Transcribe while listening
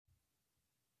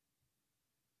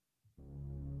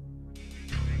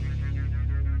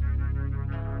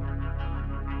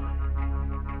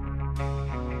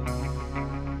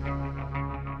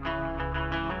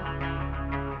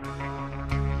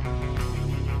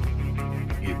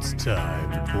It's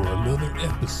time for another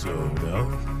episode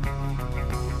of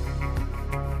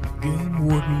Game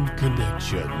Warden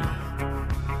Connection.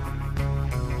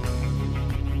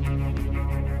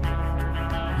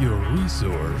 Your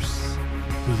resource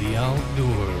to the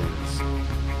outdoors.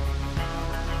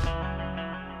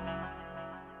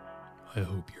 I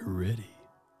hope you're ready.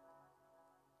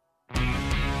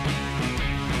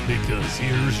 Because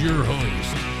here's your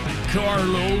host,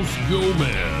 Carlos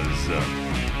Gomez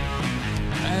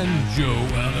and Joe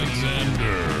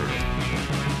Alexander.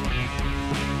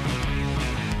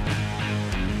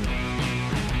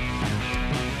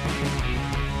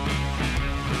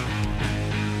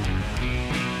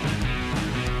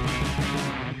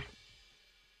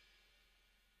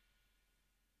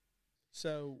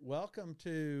 So, welcome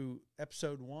to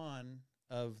episode 1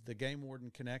 of the Game Warden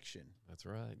Connection. That's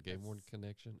right, Game Warden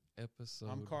Connection, episode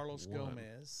I'm Carlos 1.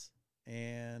 Gomez,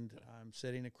 and I'm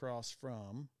sitting across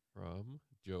from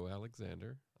Joe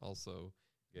Alexander, also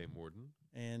Game Warden.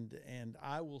 And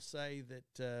I will say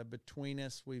that between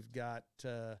us, we've got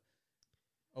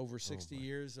over 60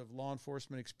 years of law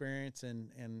enforcement experience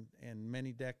and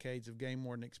many decades of game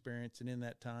warden experience. And in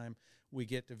that time, we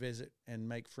get to visit and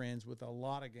make friends with a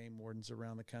lot of game wardens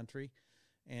around the country.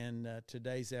 And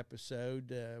today's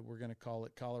episode, we're going to call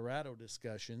it Colorado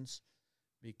Discussions,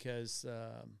 because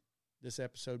this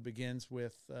episode begins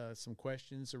with some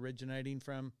questions originating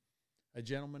from a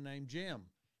gentleman named Jim.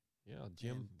 Yeah,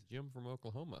 Jim from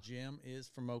Oklahoma. Jim is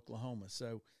from Oklahoma.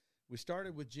 So we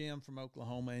started with Jim from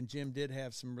Oklahoma, and Jim did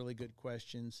have some really good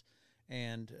questions,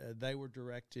 and they were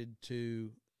directed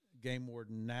to Game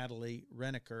Warden Natalie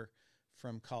Rennecker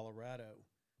from Colorado.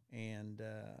 And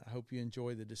I hope you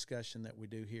enjoy the discussion that we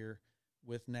do here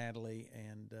with Natalie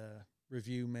and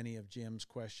review many of Jim's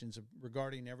questions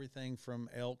regarding everything from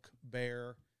elk,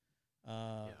 bear,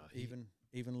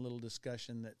 even a little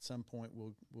discussion that at some point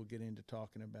we'll get into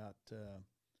talking about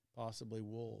possibly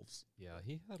wolves. Yeah,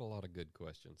 he had a lot of good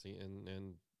questions,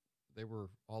 and they were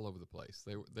all over the place.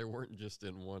 They weren't just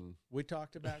in one. We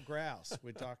talked about grouse.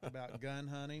 We talked about gun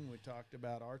hunting. We talked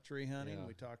about archery hunting. Yeah.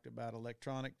 We talked about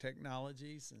electronic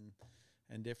technologies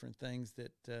and different things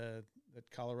that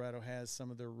Colorado has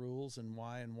some of their rules and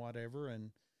why and whatever.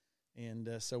 And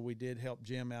so we did help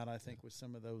Jim out, I think, with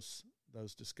some of those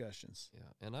discussions.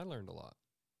 Yeah, and I learned a lot.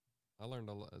 I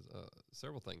learned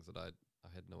several things that I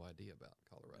had no idea about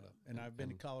Colorado. And I've been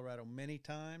to Colorado many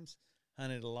times,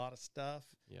 hunted a lot of stuff.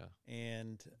 Yeah.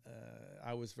 And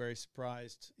I was very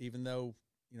surprised, even though,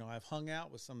 I've hung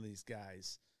out with some of these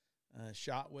guys,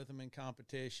 shot with them in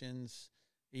competitions,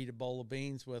 eat a bowl of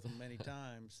beans with them many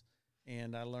times.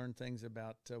 And I learned things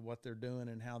about what they're doing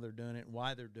and how they're doing it and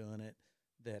why they're doing it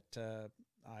that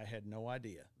I had no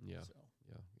idea. Yeah. So.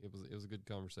 Yeah. It was a good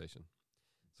conversation.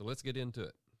 So let's get into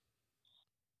it.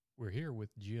 We're here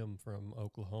with Jim from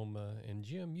Oklahoma. And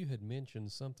Jim, you had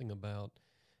mentioned something about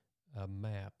a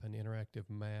map, an interactive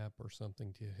map or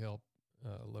something to help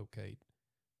locate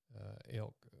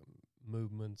elk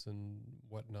movements and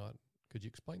whatnot. Could you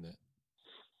explain that?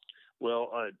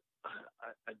 Well, I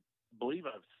believe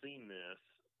I've seen this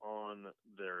on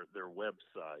their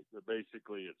website. But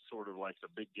basically, it's sort of like the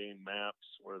big game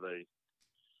maps where they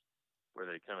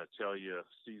kind of tell you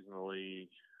seasonally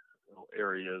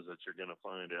areas that you're going to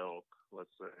find elk,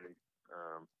 let's say.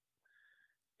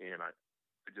 And I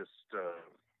just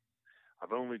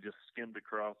I've only just skimmed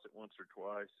across it once or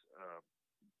twice,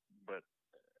 but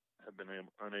have been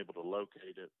unable to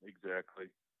locate it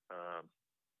exactly.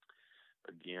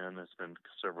 Again, it's been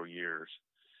several years.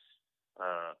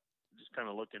 Just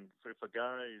kind of looking, if a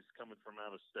guy is coming from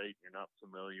out of state, you're not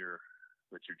familiar,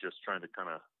 but you're just trying to kind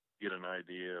of get an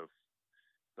idea of,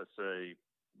 let's say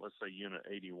Unit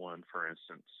 81, for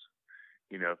instance.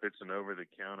 If it's an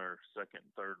over-the-counter second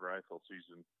and third rifle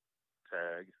season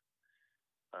tag,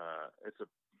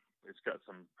 it's got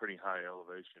some pretty high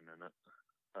elevation in it.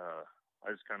 I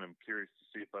just kind of am curious to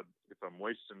see if I'm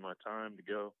wasting my time to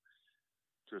go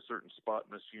to a certain spot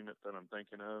in this unit that I'm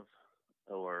thinking of,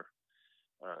 or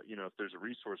if there's a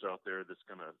resource out there that's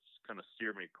going to kind of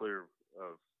steer me clear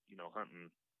of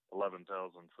hunting 11,000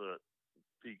 foot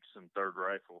peaks and third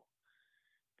rifle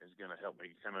is going to help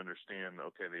me kind of understand.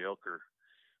 Okay, the elk are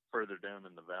further down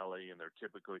in the valley, and they're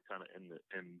typically kind of in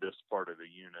this part of the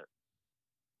unit.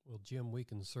 Well, Jim, we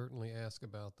can certainly ask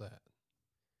about that.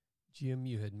 Jim,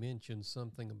 you had mentioned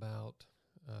something about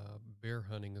bear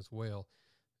hunting as well.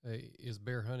 Is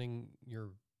bear hunting your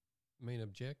main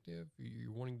objective?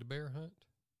 You're wanting to bear hunt?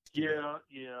 Yeah.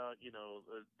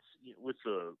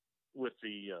 With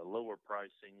the lower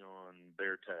pricing on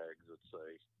bear tags, let's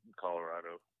say in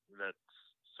Colorado, that's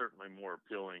certainly more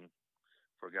appealing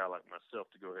for a guy like myself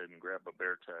to go ahead and grab a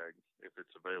bear tag if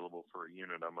it's available for a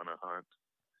unit I'm going to hunt.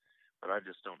 But I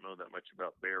just don't know that much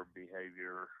about bear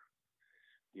behavior,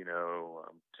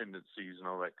 tendencies and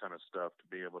all that kind of stuff to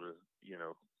be able to,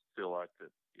 feel like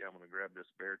that, yeah, I'm going to grab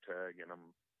this bear tag and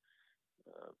I'm,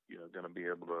 going to be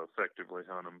able to effectively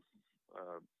hunt them,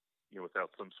 without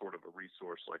some sort of a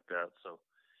resource like that. So,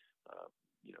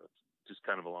 it's just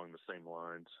kind of along the same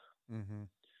lines. Mm-hmm.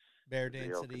 Bear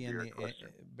density in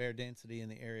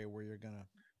the area where you're going to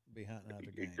be hunting other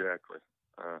game. Exactly.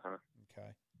 Uh-huh.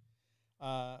 Okay.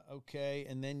 Okay.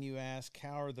 And then you ask,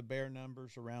 how are the bear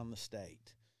numbers around the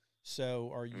state?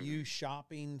 So are you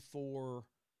shopping for,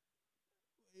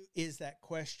 is that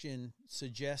question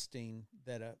suggesting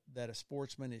that a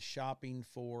sportsman is shopping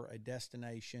for a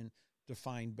destination to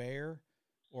find bear,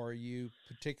 or are you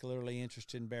particularly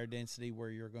interested in bear density where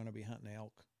you're going to be hunting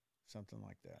elk, something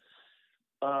like that?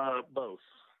 Both.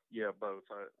 Yeah, both.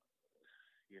 I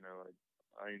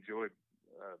enjoyed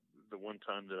the one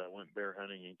time that I went bear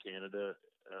hunting in Canada.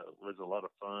 Was a lot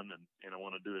of fun, and I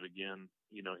want to do it again,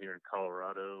 here in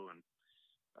Colorado. And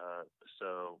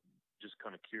so just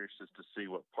kind of curious as to see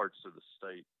what parts of the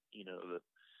state, that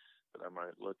I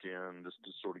might look in, just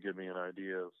to sort of give me an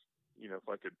idea of, if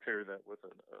I could pair that with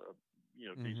a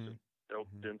decent elk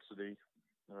density,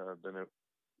 then it,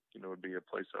 would be a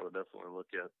place I would definitely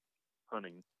look at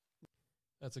hunting.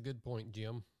 That's a good point,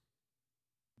 Jim.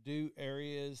 Do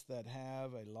areas that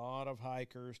have a lot of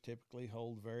hikers typically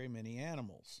hold very many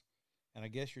animals? And I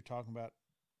guess you're talking about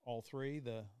all three,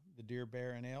 the deer,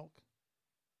 bear, and elk?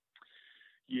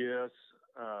 Yes.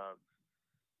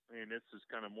 And this is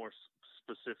kind of more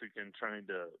specific in trying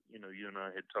to, you and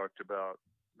I had talked about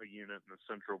the unit in the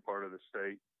central part of the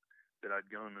state that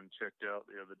I'd gone and checked out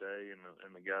the other day,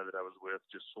 and the guy that I was with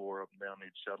just swore up and down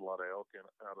he'd shot a lot of elk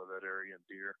out of that area and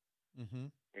deer. Mm-hmm.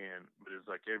 But it's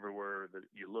like everywhere that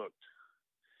you looked,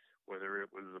 whether it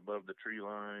was above the tree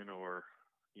line or,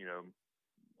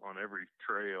 on every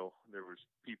trail, there was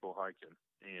people hiking.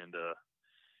 And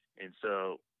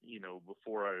so,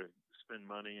 before I spend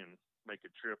money and make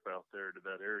a trip out there to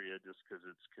that area, just because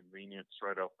it's convenient, it's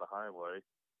right off the highway,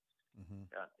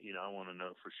 I want to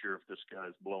know for sure if this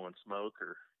guy's blowing smoke,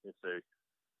 or if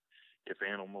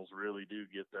animals really do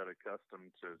get that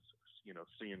accustomed to,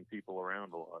 seeing people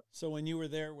around a lot. So when you were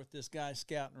there with this guy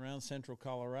scouting around central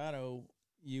Colorado,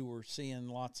 you were seeing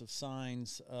lots of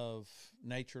signs of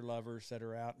nature lovers that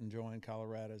are out enjoying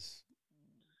Colorado's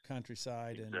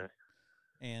countryside. Exactly.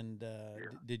 And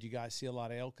did you guys see a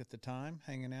lot of elk at the time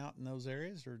hanging out in those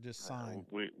areas, or just sign?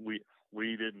 We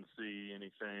didn't see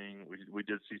anything. We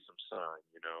did see some sign,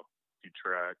 a few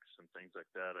tracks and things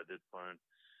like that. I did find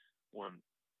one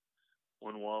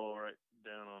wallow right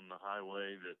down on the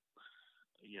highway that,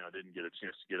 I didn't get a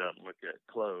chance to get out and look at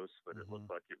close, but it looked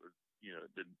like it was,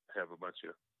 it didn't have a bunch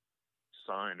of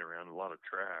sign around, a lot of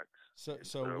tracks.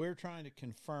 So we're trying to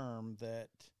confirm that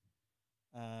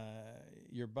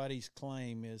your buddy's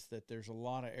claim is that there's a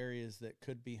lot of areas that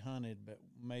could be hunted, but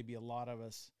maybe a lot of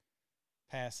us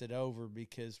pass it over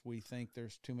because we think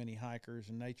there's too many hikers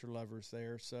and nature lovers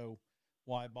there. So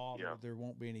why bother? Yeah. There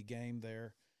won't be any game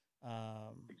there.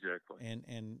 Exactly.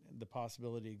 And the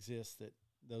possibility exists that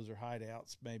those are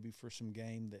hideouts maybe for some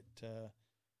game that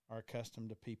are accustomed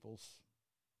to people's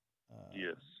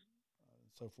yes,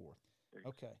 so forth.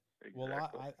 Okay. Exactly. Well,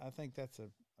 I think that's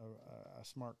a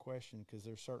smart question, because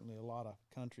there's certainly a lot of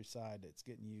countryside that's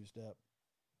getting used up.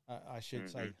 I should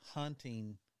say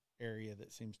hunting area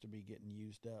that seems to be getting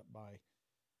used up by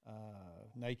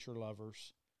nature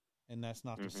lovers, and that's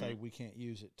not to say we can't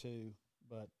use it too,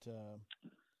 but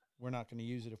we're not going to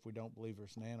use it if we don't believe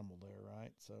there's an animal there,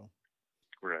 right? So,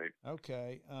 right.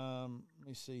 Okay. Let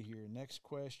me see here. Next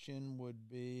question would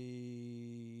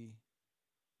be,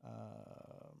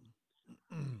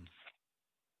 if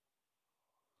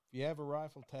you have a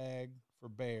rifle tag for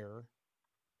bear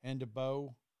and a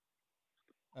bow,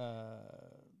 a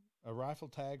rifle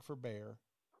tag for bear,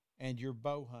 and you're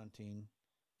bow hunting,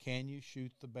 can you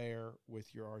shoot the bear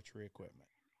with your archery equipment?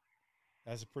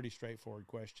 That's a pretty straightforward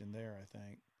question there, I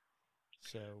think.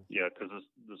 So yeah, because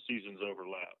the seasons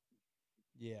overlap.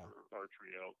 Yeah. For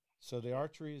archery elk. So the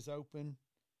archery is open,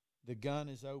 the gun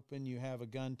is open. You have a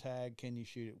gun tag. Can you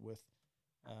shoot it with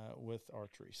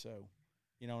archery? So,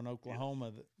 in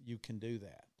Oklahoma, you can do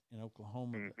that. In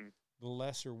Oklahoma, the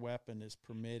lesser weapon is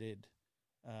permitted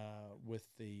with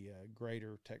the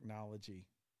greater technology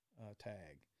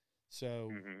tag.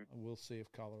 So we'll see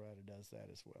if Colorado does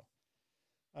that as well.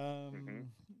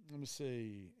 Let me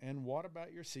see. And what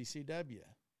about your CCW?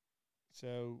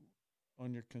 So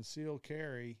on your concealed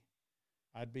carry,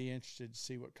 I'd be interested to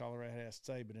see what Colorado has to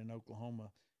say, but in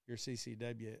Oklahoma, your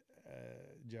CCW,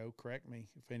 Joe, correct me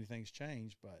if anything's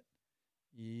changed, but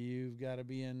you've got to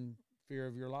be in fear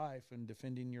of your life and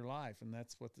defending your life, and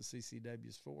that's what the CCW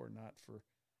is for, not for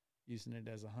using it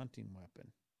as a hunting weapon.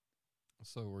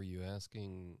 So were you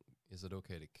asking, is it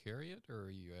okay to carry it, or are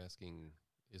you asking,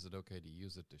 is it okay to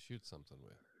use it to shoot something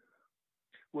with?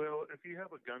 Well, if you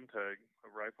have a gun tag, a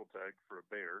rifle tag for a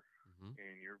bear, Mm-hmm.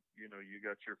 and you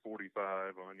got your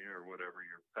 45 on you or whatever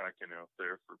you're packing out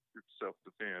there for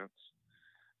self-defense,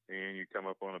 and you come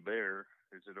up on a bear,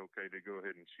 is it okay to go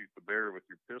ahead and shoot the bear with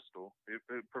your pistol? If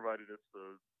it provided it's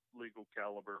the legal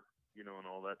caliber, and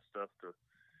all that stuff for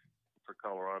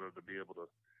Colorado to be able to,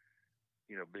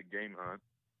 big game hunt,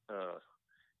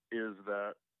 is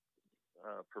that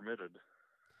permitted?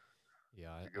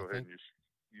 Yeah, To go ahead and just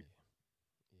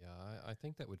Yeah, I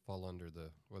think that would fall under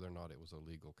whether or not it was a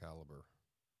legal caliber.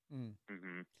 Mm.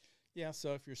 Mm-hmm. Yeah,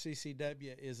 so if your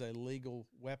CCW is a legal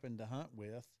weapon to hunt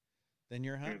with, then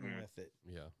you're hunting Mm-hmm. with it.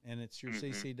 Yeah. And it's your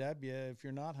Mm-hmm. CCW if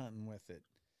you're not hunting with it.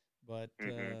 But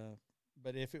Mm-hmm.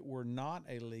 but if it were not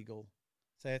a legal,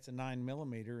 say it's a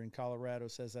 9mm and Colorado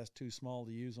says that's too small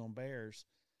to use on bears,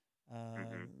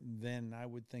 then I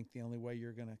would think the only way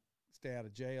you're going to stay out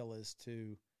of jail is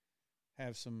to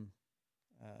have some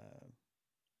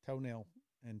toenail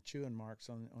and chewing marks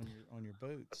on your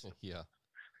boots. Yeah.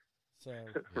 So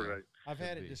Right. I've Could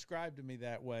had be. it described to me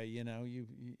that way.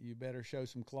 You better show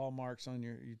some claw marks on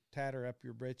you tatter up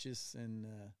your breeches and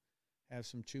have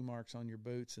some chew marks on your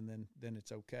boots, and then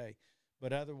it's okay.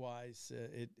 But otherwise,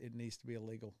 it needs to be a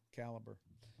legal caliber.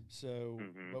 So,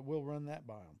 but we'll run that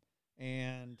by them.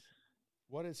 And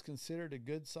what is considered a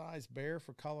good sized bear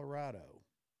for Colorado?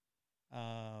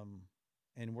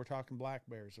 And we're talking black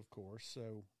bears, of course.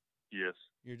 So Yes.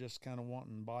 you're just kind of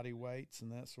wanting body weights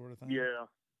and that sort of thing. Yeah.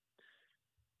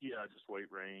 Yeah, just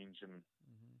weight range and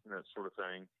that sort of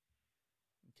thing.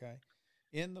 Okay.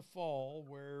 In the fall,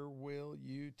 where will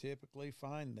you typically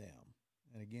find them?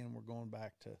 And again, we're going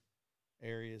back to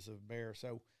areas of bear.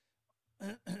 So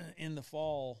in the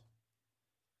fall,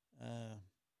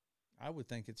 I would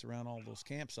think it's around all those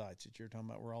campsites that you're talking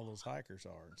about where all those hikers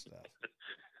are and stuff.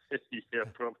 Yeah,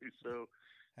 probably so.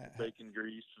 Bacon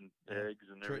grease and eggs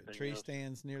and everything Tree else.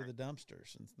 stands near the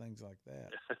dumpsters and things like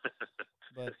that.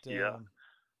 But Yeah.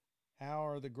 how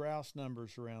are the grouse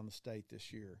numbers around the state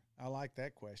this year? I like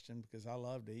that question because I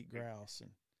love to eat grouse,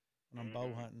 and when I'm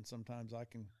bow hunting, sometimes I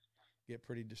can get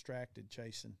pretty distracted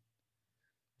chasing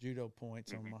judo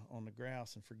points on the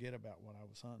grouse and forget about what I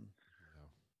was hunting.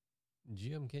 Yeah.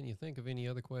 Jim, can you think of any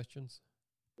other questions?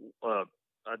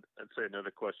 I'd say another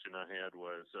question I had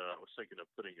was I was thinking of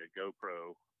putting a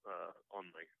GoPro on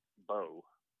my bow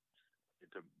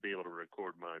to be able to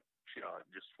record my shot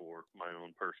just for my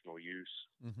own personal use.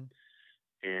 Mm-hmm.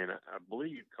 And I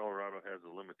believe Colorado has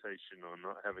a limitation on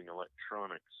not having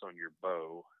electronics on your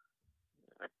bow.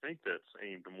 I think that's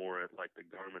aimed more at like the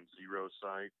Garmin Zero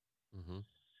sight. Mm-hmm.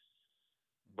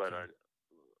 But I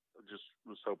just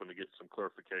was hoping to get some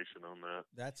clarification on that.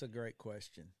 That's a great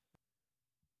question.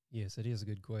 Yes, it is a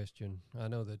good question. I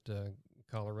know that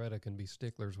Colorado can be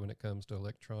sticklers when it comes to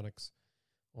electronics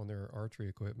on their archery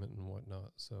equipment and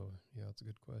whatnot. So, yeah, it's a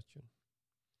good question.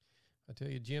 I tell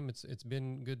you, Jim, it's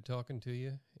been good talking to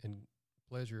you and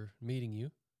pleasure meeting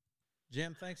you.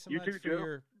 Jim, thanks so You much too, for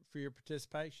Joe. your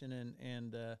participation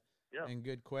and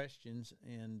good questions.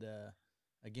 And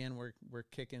again, we're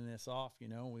kicking this off.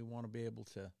 We want to be able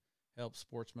to help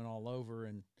sportsmen all over.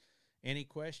 And any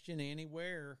question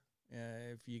anywhere,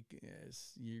 if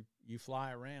you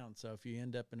fly around, so if you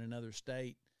end up in another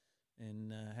state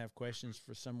and have questions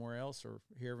for somewhere else, or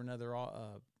hear of another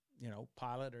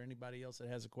pilot or anybody else that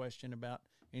has a question about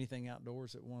anything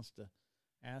outdoors that wants to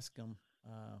ask them,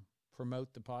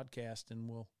 promote the podcast, and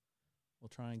we'll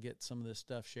try and get some of this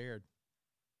stuff shared.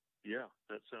 Yeah,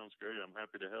 that sounds great. I'm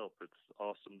happy to help. It's an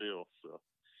awesome deal. So,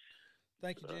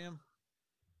 thank you, Jim.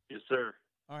 Yes, sir.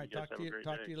 All right, You guys talk to have a you. great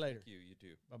Talk day. to you later. You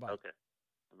too. Bye bye. Okay.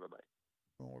 Bye bye.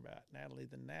 More about Natalie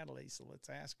than Natalie, so let's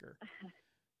ask her.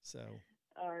 So,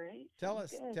 all right. tell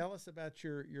Good. us about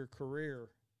your career.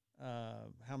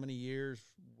 How many years,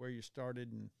 where you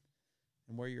started, and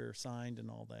where you're assigned, and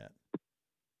all that.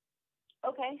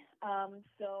 Okay.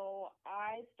 So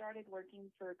I started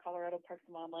working for Colorado Parks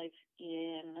and Wildlife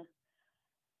in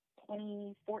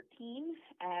 2014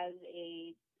 as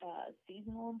a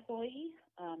seasonal employee,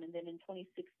 and then in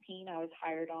 2016 I was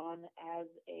hired on as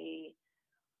a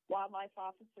wildlife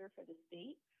officer for the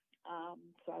state.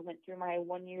 So I went through my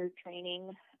 1-year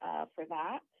training for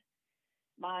that.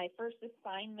 My first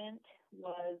assignment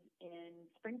was in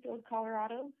Springfield,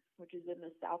 Colorado, which is in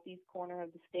the southeast corner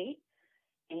of the state,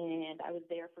 and I was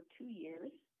there for 2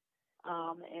 years.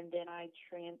 And then I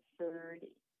transferred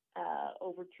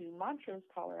over to Montrose,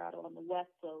 Colorado on the West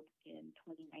Slope in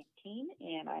 2019,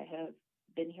 and I have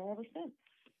been here ever since.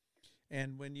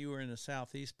 And when you were in the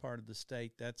southeast part of the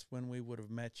state, that's when we would have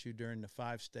met you during the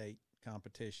 5-state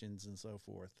competitions and so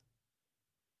forth.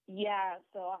 Yeah,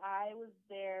 so I was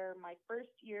there. My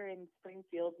first year in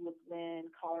Springfield was when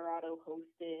Colorado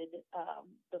hosted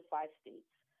the 5 states.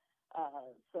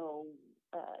 So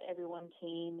everyone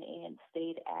came and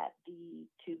stayed at the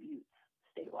Two Buttes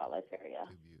State Wildlife Area.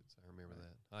 Two Buttes, I remember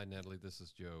that. Hi, Natalie, this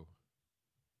is Joe.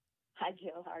 Hi,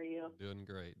 Joe. How are you? Doing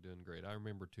great, doing great. I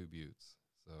remember Two Buttes,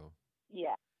 so.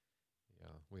 Yeah.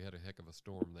 Yeah, we had a heck of a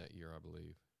storm that year, I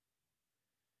believe.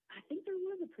 I think there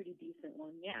was a pretty decent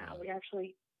one. Yeah. We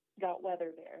actually got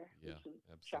weather there. Yeah, which was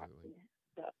absolutely.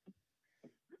 Shocking.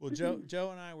 Well,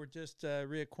 Joe and I were just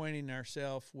reacquainting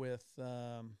ourselves with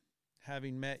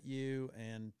having met you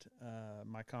and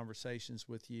my conversations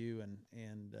with you,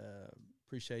 and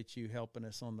appreciate you helping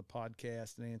us on the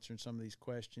podcast and answering some of these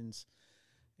questions.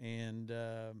 And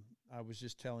I was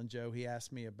just telling Joe, he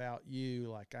asked me about you,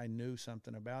 like I knew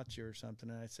something about you or something.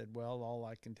 And I said, well, all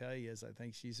I can tell you is I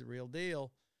think she's the real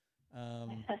deal.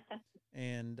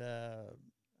 And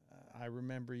I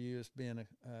remember you as being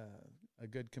a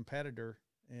good competitor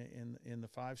in the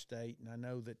 5-state. And I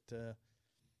know that a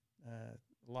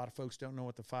lot of folks don't know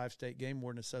what the 5-state Game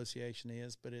Warden Association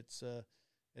is, but it's a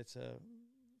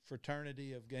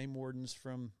fraternity of game wardens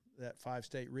from that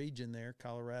 5-state region there: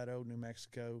 Colorado, New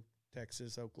Mexico,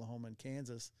 Texas, Oklahoma, and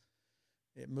Kansas.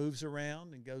 It moves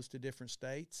around and goes to different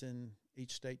states, and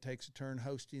each state takes a turn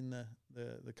hosting the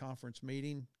conference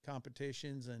meeting,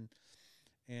 competitions,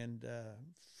 and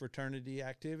fraternity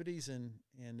activities, and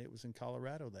it was in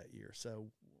Colorado that year, so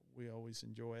we always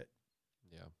enjoy it.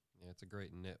 Yeah, it's a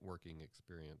great networking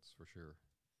experience for sure.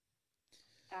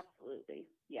 Absolutely,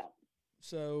 yeah.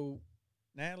 So,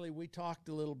 Natalie, we talked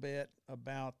a little bit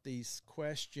about these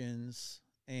questions,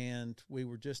 and we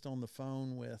were just on the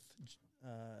phone with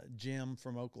Jim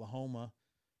from Oklahoma,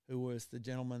 who was the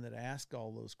gentleman that asked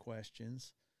all those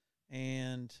questions,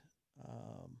 and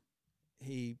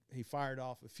he fired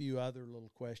off a few other little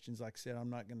questions. Like I said,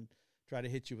 I'm not going to try to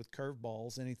hit you with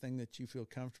curveballs. Anything that you feel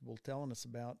comfortable telling us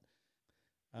about.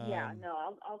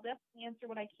 I'll definitely answer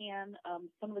what I can.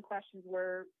 Some of the questions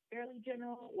were fairly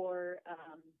general, or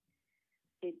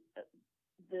the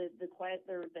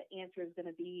answer is going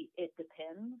to be it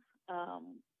depends,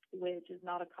 which is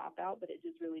not a cop out, but it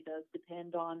just really does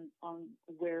depend on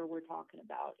where we're talking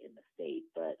about in the state.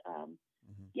 But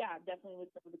yeah, definitely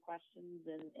with some of the questions,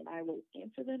 and I will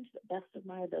answer them to the best of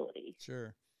my ability.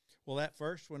 Sure. Well, that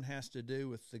first one has to do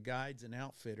with the guides and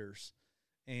outfitters,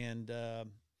 and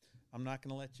I'm not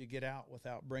going to let you get out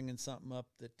without bringing something up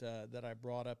that I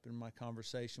brought up in my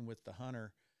conversation with the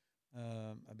hunter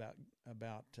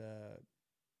about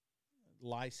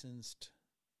licensed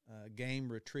game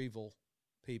retrieval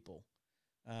people.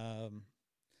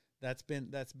 That's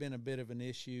been a bit of an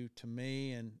issue to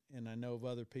me, and I know of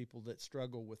other people that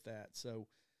struggle with that. So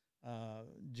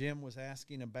Jim was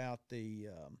asking about the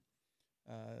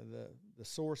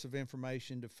source of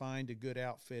information to find a good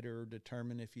outfitter, or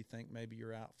determine if you think maybe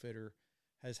your outfitter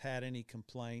has had any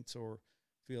complaints or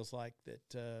feels like that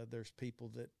there's people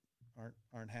that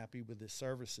aren't happy with his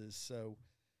services. So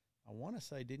I want to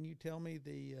say, didn't you tell me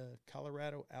the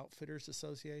Colorado Outfitters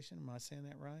Association? Am I saying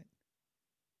that right?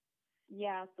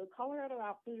 Yeah, so Colorado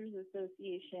Outfitters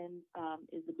Association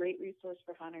is a great resource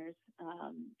for hunters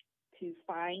to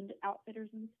find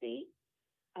outfitters in the state.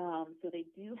 So they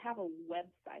do have a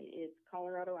website. It's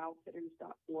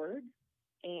coloradooutfitters.org.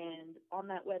 And on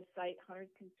that website,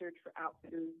 hunters can search for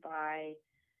outfitters by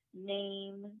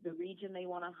name, the region they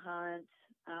want to hunt,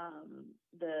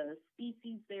 the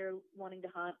species they're wanting to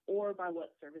hunt, or by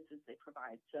what services they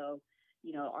provide. So,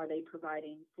 are they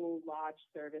providing full lodge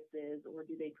services, or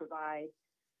do they provide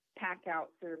pack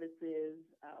out services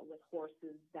with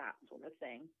horses, that sort of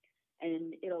thing?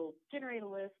 And it'll generate a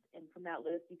list, and from that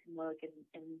list you can look, and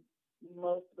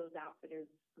most of those outfitters,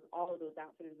 all of those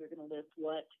outfitters are going to list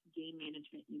what game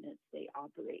management units they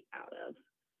operate out of.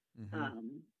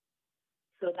 Mm-hmm.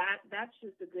 So that's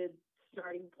just a good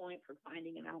starting point for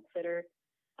finding an outfitter.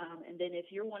 And then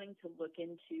if you're wanting to look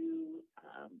into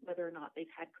whether or not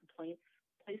they've had complaints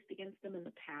placed against them in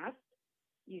the past,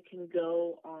 you can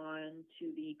go on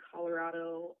to the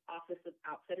Colorado Office of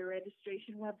Outfitter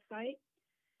Registration website.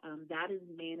 That is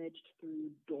managed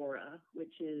through DORA,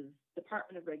 which is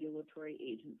Department of Regulatory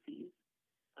Agencies.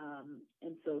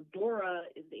 And so DORA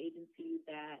is the agency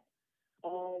that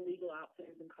all legal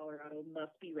outfitters in Colorado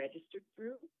must be registered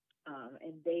through,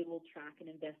 and they will track and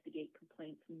investigate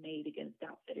complaints made against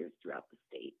outfitters throughout the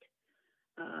state.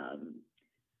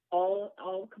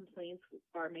 All complaints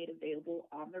are made available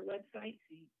on their website.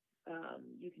 So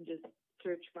you can just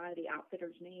search by the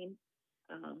outfitter's name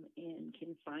and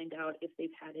can find out if they've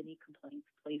had any complaints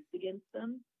placed against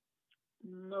them.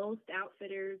 Most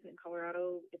outfitters in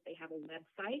Colorado, if they have a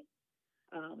website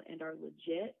and are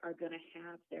legit, are going to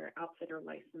have their outfitter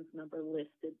license number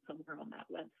listed somewhere on that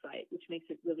website, which makes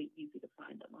it really easy to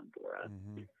find them on Dora.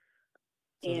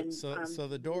 Mm-hmm. So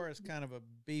the Dora is kind of a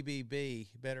BBB,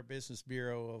 Better Business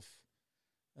Bureau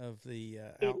of the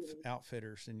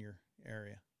outfitters in your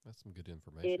area. That's some good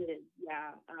information. It is,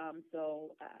 yeah.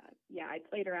 I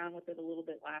played around with it a little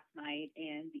bit last night,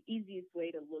 and the easiest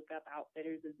way to look up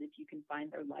outfitters is if you can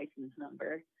find their license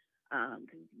number.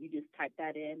 Because you just type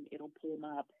that in, it'll pull them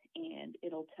up, and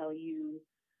it'll tell you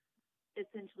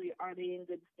essentially, are they in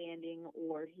good standing,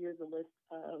 or here's a list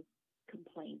of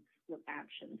complaints or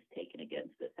actions taken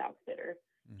against this outfitter.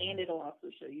 Mm-hmm. And it'll also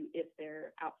show you if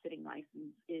their outfitting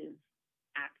license is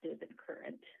active and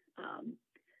current,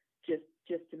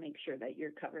 just to make sure that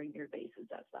you're covering your bases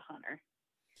as the hunter.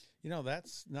 You know,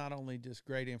 that's not only just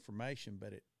great information,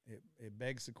 but it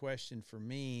begs the question for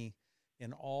me,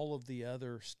 in all of the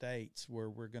other states where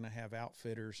we're going to have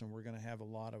outfitters and we're going to have a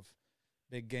lot of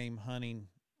big game hunting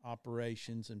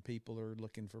operations and people are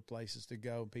looking for places to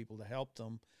go and people to help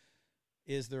them,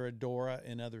 is there a DORA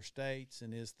in other states,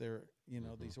 and is there,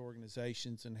 mm-hmm. these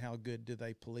organizations, and how good do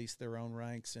they police their own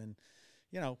ranks? And,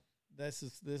 this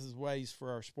is ways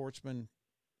for our sportsmen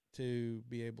to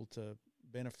be able to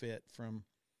benefit from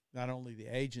not only the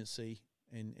agency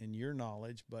and your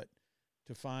knowledge, but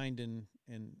to find and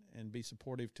be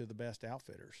supportive to the best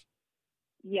outfitters.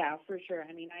 Yeah, for sure.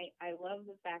 I mean, I love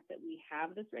the fact that we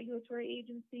have this regulatory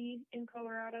agency in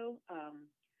Colorado,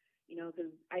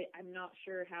 because I'm not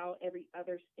sure how every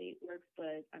other state works,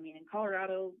 but I mean, in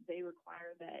Colorado, they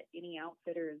require that any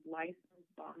outfitter is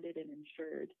licensed, bonded, and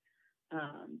insured.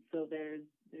 So there's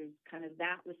kind of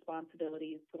that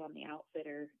responsibility is put on the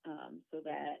outfitter, so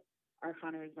that our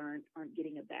hunters aren't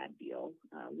getting a bad deal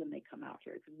when they come out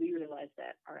here, because we realize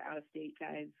that our out-of-state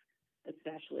guys,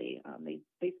 especially,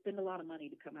 they spend a lot of money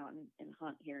to come out and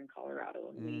hunt here in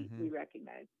Colorado, and mm-hmm. we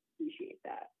appreciate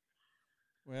that.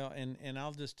 Well, and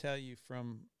I'll just tell you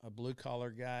from a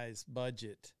blue-collar guy's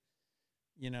budget,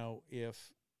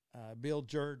 if Bill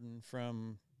Jordan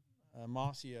from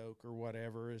Mossy Oak or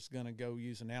whatever is going to go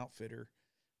use an outfitter,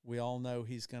 we all know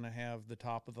he's going to have the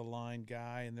top-of-the-line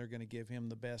guy, and they're going to give him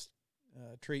the best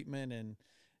treatment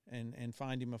and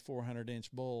find him a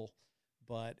 400-inch bull.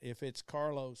 But if it's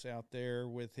Carlos out there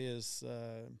with his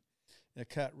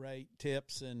cut rate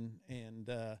tips and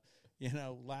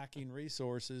lacking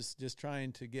resources, just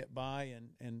trying to get by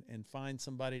and find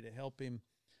somebody to help him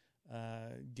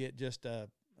get just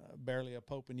barely a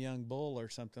Pope and Young bull or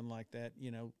something like that,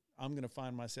 I'm going to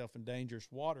find myself in dangerous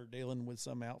water dealing with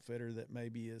some outfitter that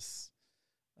maybe is,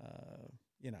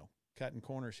 cutting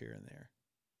corners here and there.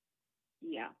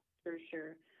 Yeah, for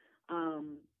sure.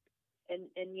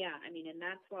 And yeah, I mean, and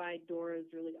that's why Dora is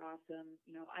really awesome.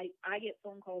 I get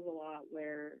phone calls a lot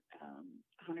where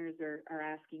hunters are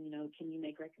asking, can you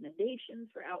make recommendations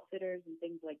for outfitters and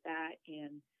things like that?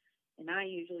 And I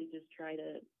usually just try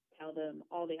to tell them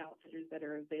all the outfitters that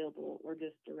are available, or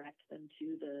just direct them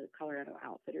to the Colorado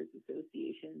Outfitters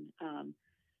Association.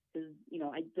 Because,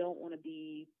 I don't want to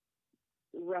be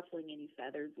ruffling any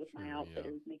feathers with my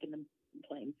outfitters, making them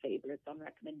playing favorites on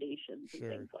recommendations and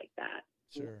things like that.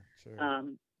 Sure.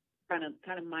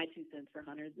 Kind of my 2 cents for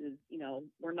hunters is,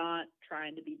 we're not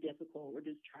trying to be difficult. We're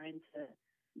just trying to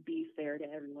be fair to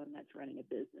everyone that's running a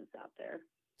business out there.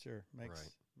 Sure.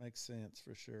 Makes sense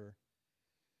for sure.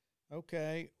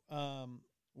 Okay.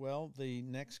 Well, the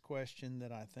next question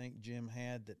that I think Jim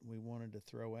had that we wanted to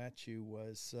throw at you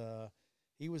was,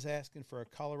 he was asking for a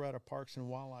Colorado Parks and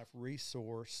Wildlife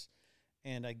resource.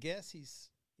 And I guess he's,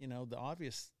 the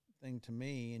obvious thing to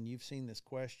me, and you've seen this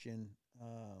question,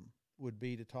 would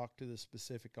be to talk to the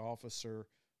specific officer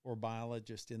or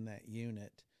biologist in that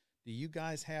unit. Do you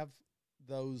guys have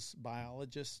those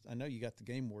biologists? I know you got the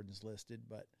game wardens listed,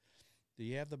 but do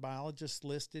you have the biologists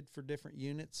listed for different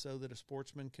units so that a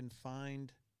sportsman can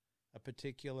find a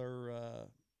particular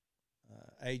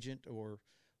agent or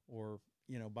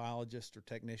biologist or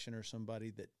technician or somebody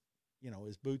that,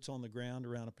 is boots on the ground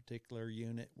around a particular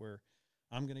unit where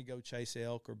I'm going to go chase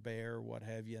elk or bear or what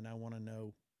have you, and I want to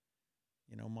know,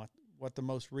 what the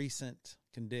most recent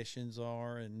conditions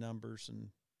are and numbers and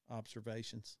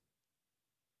observations?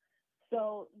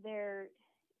 So there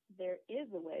is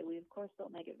a way. We, of course,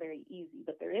 don't make it very easy,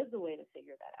 but there is a way to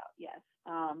figure that out, yes.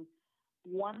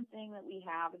 one thing that we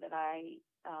have that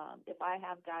if I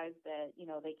have guys that,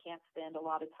 they can't spend a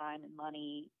lot of time and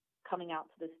money coming out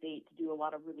to the state to do a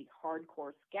lot of really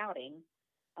hardcore scouting,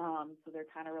 so they're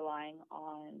kind of relying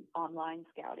on online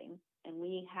scouting. And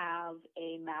we have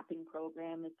a mapping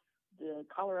program. It's the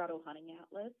Colorado Hunting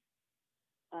Atlas.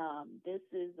 This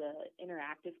is an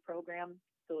interactive program,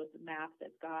 so it's a map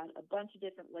that's got a bunch of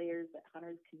different layers that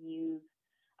hunters can use,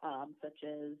 such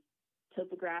as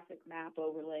topographic map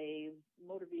overlays,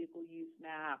 motor vehicle use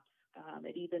maps.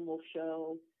 It even will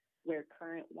show where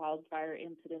current wildfire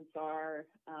incidents are,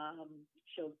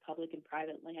 shows public and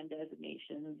private land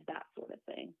designations, that sort of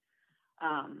thing.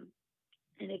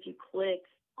 And if you click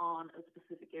on a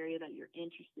specific area that you're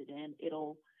interested in,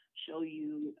 it'll show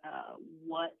you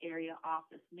what area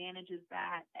office manages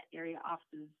that area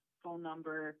office's phone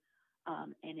number,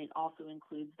 and it also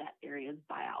includes that area's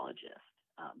biologist,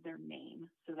 their name,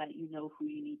 so that you know who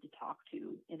you need to talk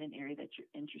to in an area that you're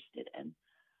interested in.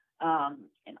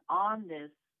 And on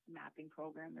this mapping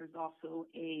program, there's also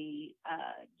a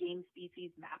game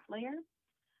species map layer.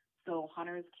 So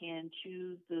hunters can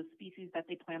choose the species that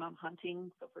they plan on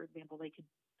hunting. So, for example, they could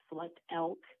select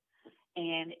elk,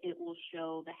 and it will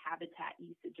show the habitat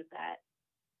usage of that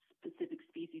specific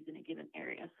species in a given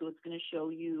area. So it's going to show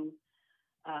you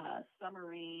summer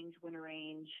range, winter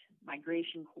range,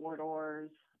 migration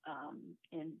corridors,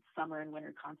 and summer and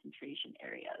winter concentration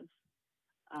areas.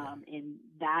 And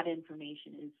that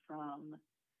information is from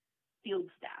field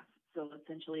staff. So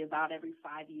essentially about every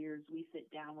 5 years, we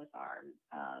sit down with our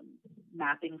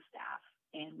mapping staff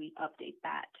and we update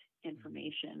that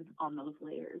information on those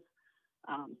layers.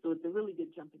 So it's a really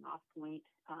good jumping off point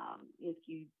if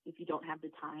you don't have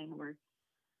the time or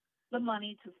the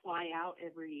money to fly out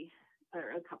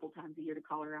a couple times a year to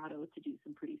Colorado to do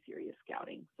some pretty serious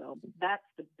scouting. So that's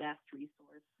the best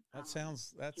resource. That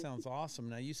sounds awesome.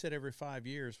 Now, you said every 5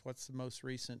 years. What's the most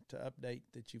recent update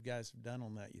that you guys have done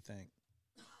on that, you think?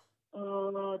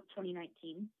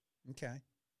 2019. Okay.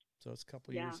 So it's a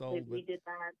couple years old. We did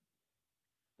that.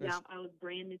 Yeah, I was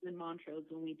brand new in Montrose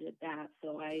when we did that,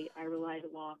 so I relied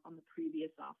a lot on the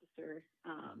previous officer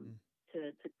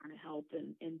to kind of help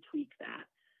and tweak that.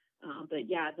 But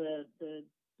yeah, the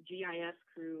GIS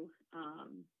crew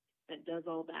that does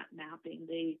all that mapping,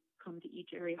 they come to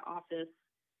each area office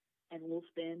and we'll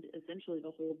spend essentially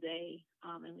the whole day,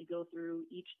 and we go through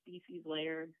each species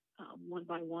layer one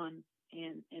by one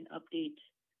and update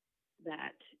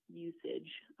that usage,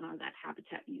 that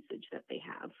habitat usage that they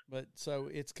have. But so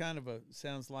it's kind of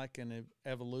sounds like an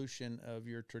evolution of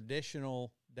your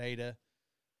traditional data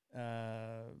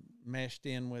meshed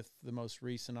in with the most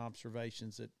recent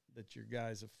observations that your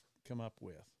guys have come up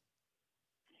with.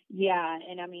 Yeah,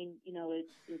 and I mean,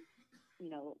 it's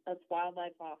us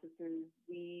wildlife officers,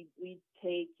 we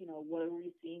take, what are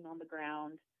we seeing on the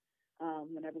ground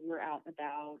whenever we're out and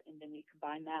about, and then we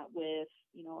combine that with,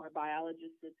 our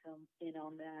biologist that comes in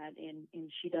on that, and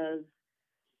she does,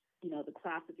 the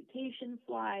classification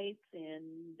flights,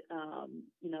 and,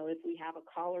 if we have a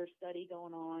collar study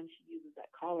going on, she uses that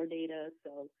collar data.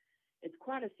 So it's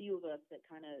quite a few of us that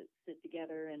kind of sit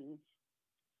together and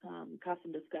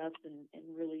custom discuss and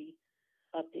really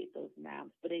update those maps.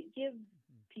 But it gives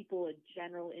people a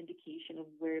general indication of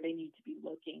where they need to be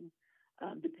looking,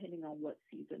 depending on what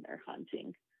season they're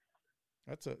hunting.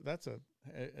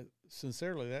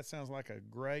 Sincerely, that sounds like a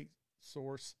great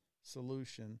source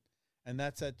solution. And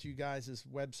that's at you guys'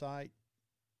 website?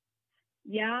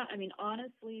 Yeah, I mean,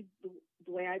 honestly, the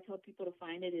way I tell people to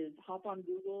find it is hop on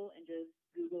Google and just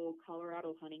Google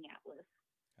Colorado Hunting Atlas.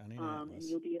 And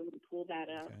you'll be able to pull that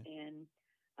up. Okay. And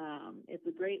it's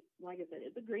a great, like I said,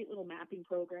 it's a great little mapping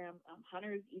program.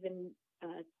 Hunters even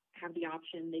have the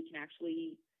option, they can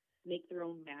actually make their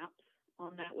own maps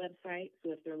on that website.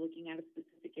 So if they're looking at a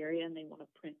specific area and they want to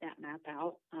print that map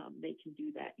out, they can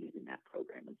do that using that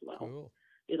program as well. Cool.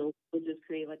 It'll just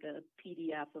create like a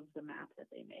PDF of the map that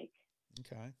they make.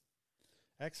 Okay.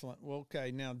 Excellent. Well,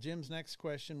 okay. Now, Jim's next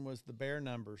question was the bear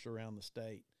numbers around the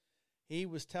state. He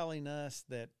was telling us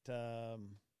that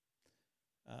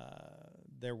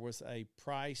there was a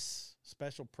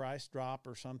special price drop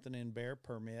or something in bear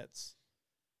permits.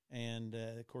 And,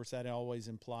 of course, that always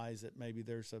implies that maybe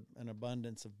there's an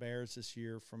abundance of bears this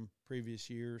year from previous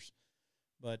years.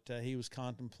 But he was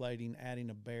contemplating adding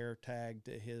a bear tag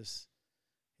to his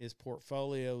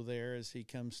portfolio there as he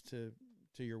comes to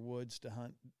your woods to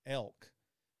hunt elk.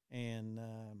 And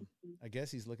I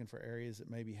guess he's looking for areas that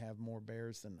maybe have more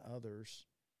bears than others.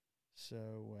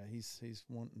 So he's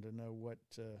wanting to know what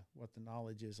the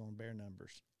knowledge is on bear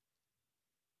numbers.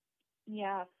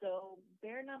 Yeah, so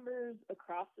bear numbers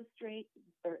across the state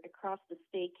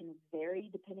can vary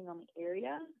depending on the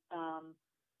area.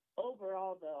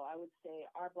 Overall, though, I would say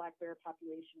our black bear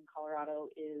population in Colorado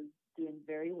is doing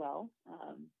very well.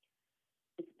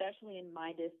 Especially in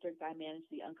my district, I manage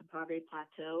the Uncompahgre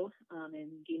Plateau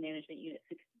in Game Management Unit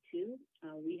 62.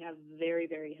 We have very,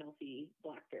 very healthy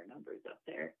black bear numbers up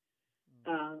there.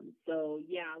 So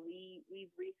yeah,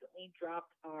 we've recently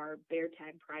dropped our bear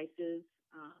tag prices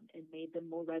and made them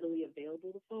more readily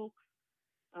available to folks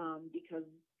because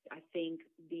I think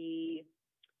the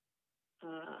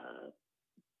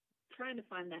trying to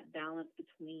find that balance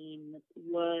between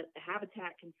what a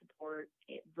habitat can support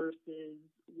versus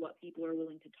what people are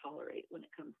willing to tolerate when it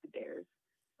comes to bears.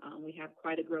 We have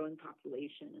quite a growing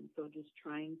population, and so just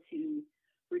trying to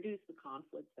reduce the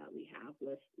conflicts that we have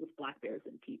with black bears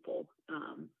and people.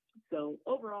 So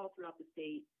overall, throughout the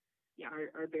state, yeah,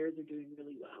 our bears are doing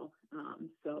really well.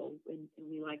 And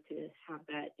we like to have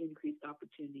that increased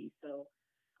opportunity. So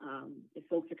if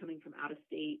folks are coming from out of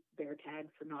state, bear tags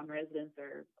for non-residents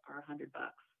are $100.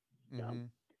 So. Mm-hmm.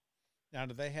 Now,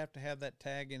 do they have to have that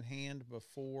tag in hand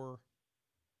before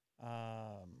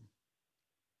a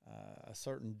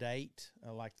certain date,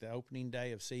 like the opening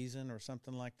day of season or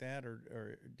something like that,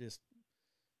 or just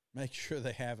make sure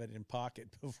they have it in pocket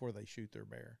before they shoot their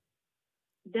bear?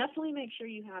 Definitely make sure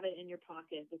you have it in your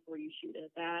pocket before you shoot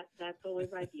it. That's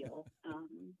always ideal,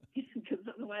 because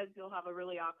otherwise you'll have a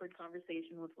really awkward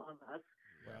conversation with one of us.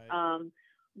 Right.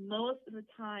 Most of the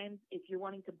time, if you're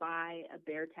wanting to buy a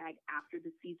bear tag after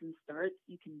the season starts,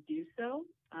 you can do so.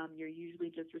 You're usually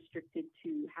just restricted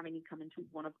to having to come into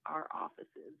one of our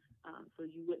offices. So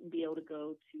you wouldn't be able to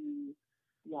go to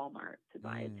Walmart to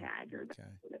buy a tag or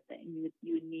that sort of thing.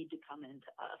 You would need to come into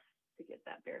us to get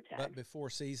that bear tag. But before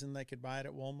season, they could buy it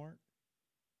at Walmart?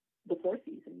 Before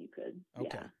season, you could. Okay.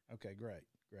 Yeah. Okay, great.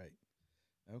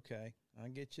 Okay, I'll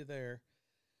get you there.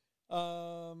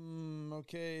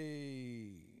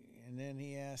 Okay. And then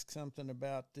he asked something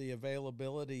about the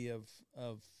availability of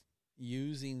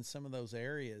using some of those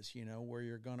areas, where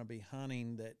you're going to be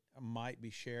hunting that might be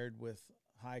shared with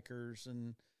hikers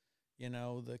and,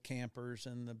 the campers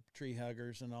and the tree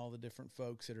huggers and all the different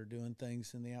folks that are doing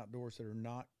things in the outdoors that are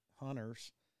not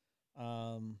hunters.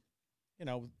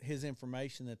 His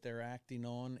information that they're acting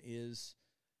on is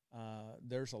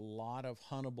there's a lot of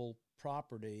huntable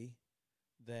property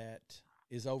that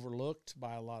is overlooked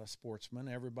by a lot of sportsmen.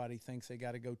 Everybody thinks they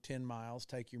got to go 10 miles,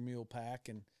 take your mule pack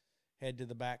and head to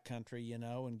the back country,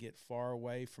 and get far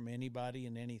away from anybody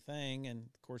and anything. And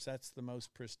of course, that's the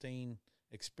most pristine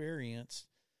experience.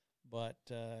 But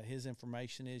his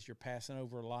information is you're passing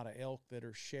over a lot of elk that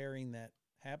are sharing that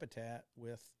habitat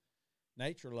with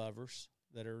nature lovers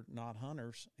that are not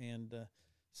hunters. And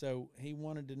so he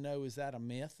wanted to know, is that a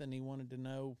myth? And he wanted to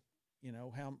know,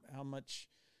 how much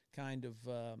kind of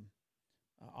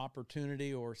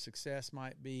opportunity or success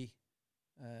might be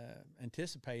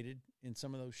anticipated in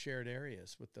some of those shared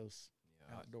areas with those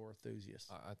outdoor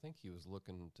enthusiasts. I think he was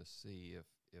looking to see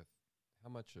if how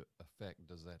much effect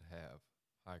does that have,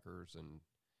 hikers and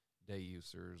day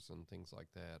users and things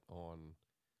like that, on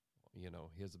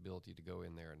his ability to go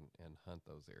in there and hunt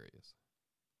those areas.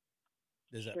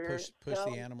 Does that push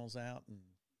the animals out? And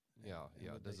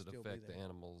does it affect the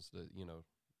animals that,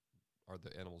 are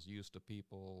the animals used to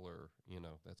people, or,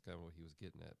 that's kind of what he was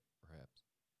getting at, perhaps.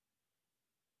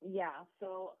 Yeah.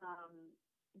 So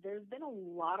there's been a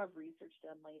lot of research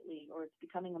done lately, or it's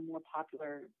becoming a more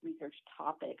popular research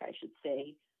topic, I should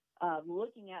say,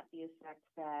 looking at the effect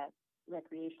that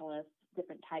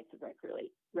different types of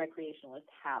recreationalists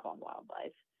have on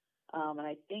wildlife. And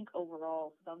I think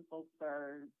overall, some folks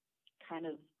are kind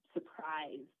of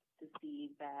surprised to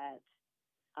see that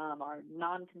our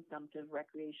non-consumptive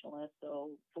recreationalists, so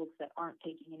folks that aren't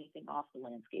taking anything off the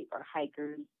landscape, are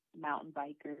hikers, mountain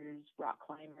bikers, rock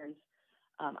climbers,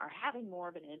 are having more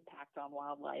of an impact on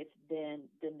wildlife than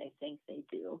they think they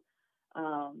do.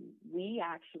 We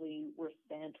actually were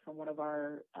sent from one of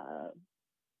our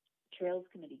Trails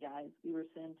Committee guys, we were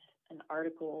sent an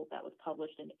article that was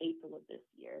published in April of this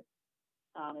year.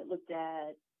 It looked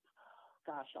at,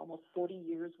 almost 40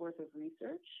 years worth of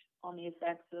research on the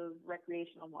effects of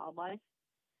recreation on wildlife.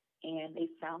 And they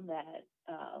found that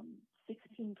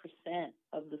 16%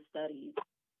 of the studies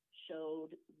showed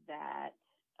that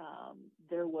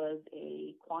there was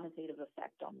a quantitative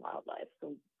effect on wildlife.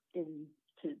 So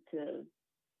to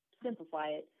simplify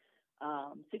it,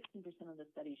 16% of the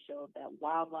studies showed that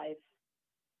wildlife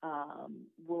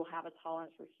will have a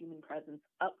tolerance for human presence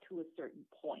up to a certain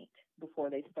point before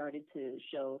they started to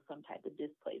show some type of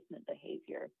displacement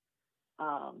behavior.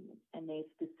 And they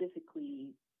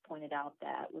specifically pointed out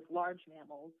that with large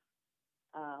mammals,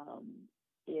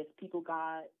 if people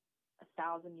got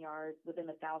 1,000 yards, within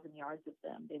 1,000 yards of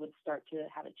them, they would start to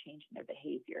have a change in their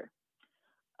behavior.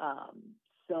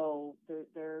 So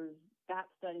there's that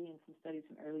study and some studies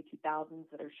from early 2000s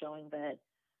that are showing that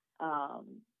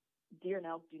deer and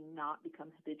elk do not become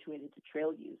habituated to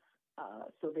trail use.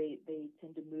 So they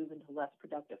tend to move into less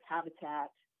productive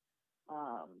habitat,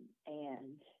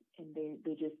 and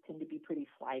they just tend to be pretty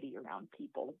flighty around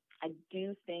people. I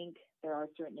do think there are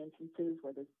certain instances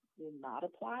where this will not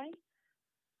apply.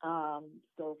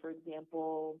 So, for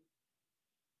example,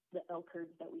 the elk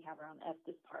herds that we have around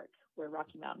Estes Park, where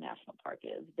Rocky Mountain National Park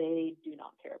is, they do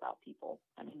not care about people.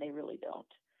 I mean, they really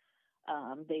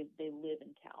don't. They live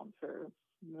in town for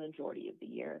the majority of the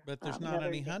year. But there's not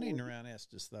any hunting around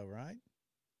Estes, though, right?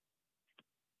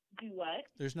 Do what?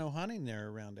 There's no hunting there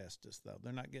around Estes, though.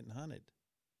 They're not getting hunted.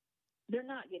 They're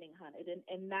not getting hunted,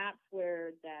 and that's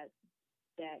where that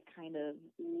kind of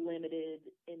limited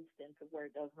instance of where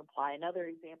it doesn't apply. Another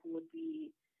example would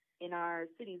be in our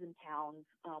cities and towns,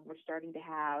 we're starting to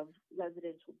have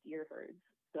residential deer herds.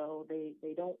 So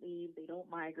they don't leave, they don't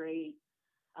migrate.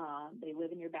 They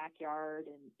live in your backyard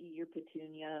and eat your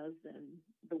petunias, and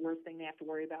the worst thing they have to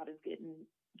worry about is getting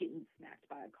smacked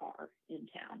by a car in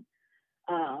town.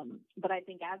 But I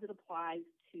think as it applies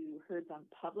to herds on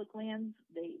public lands,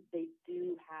 they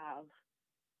do have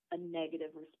a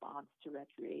negative response to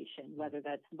recreation, whether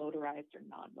that's motorized or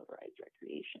non-motorized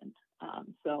recreation.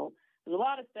 So there's a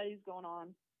lot of studies going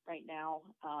on right now.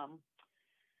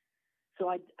 So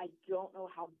I don't know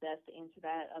how best to answer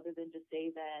that other than to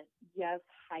say that, yes,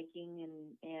 hiking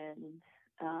and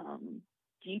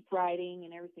jeep riding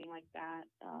and everything like that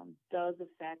does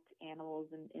affect animals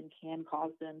and can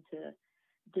cause them to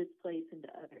displace into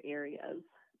other areas.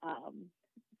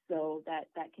 So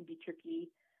that can be tricky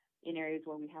in areas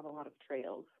where we have a lot of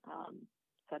trails,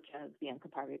 such as the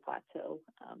Uncompahgre Plateau,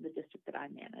 the district that I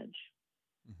manage.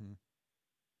 Mm-hmm.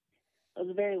 It was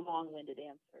a very long-winded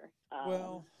answer.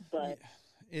 But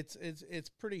it's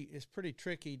pretty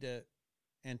tricky to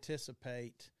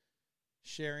anticipate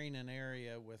sharing an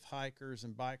area with hikers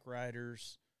and bike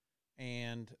riders,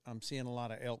 and I'm seeing a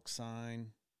lot of elk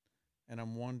sign, and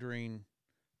I'm wondering,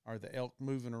 are the elk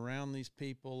moving around these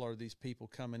people? Are these people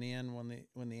coming in when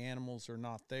the animals are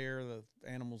not there? The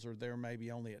animals are there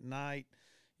maybe only at night.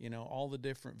 You know, all the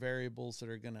different variables that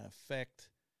are going to affect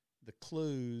the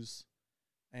clues.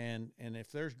 And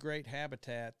if there's great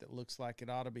habitat that looks like it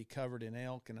ought to be covered in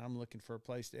elk, and I'm looking for a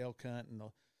place to elk hunt, and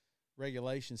the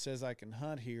regulation says I can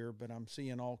hunt here, but I'm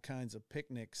seeing all kinds of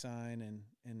picnic sign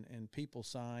and people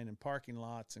sign and parking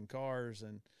lots and cars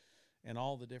and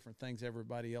all the different things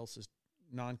everybody else is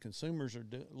non-consumers are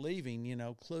leaving, you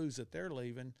know, clues that they're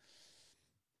leaving.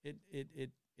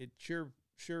 It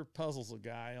sure puzzles a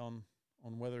guy on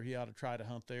whether he ought to try to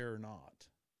hunt there or not.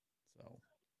 So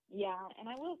yeah, and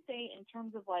I will say in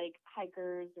terms of like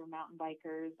hikers or mountain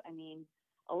bikers, I mean,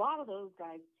 a lot of those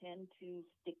guys tend to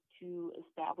stick to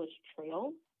established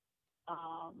trails.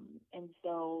 And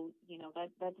so, you know,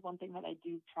 that's one thing that I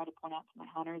do try to point out to my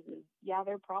hunters is, yeah,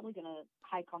 they're probably going to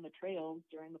hike on the trails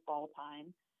during the fall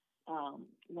time.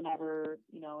 Whenever,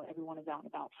 you know, everyone is out and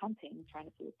about hunting, trying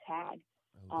to see a tag.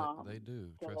 They do.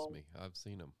 Trust me. I've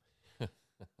seen them.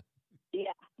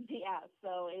 Yeah.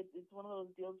 So it's one of those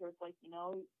deals where it's like, you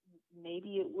know,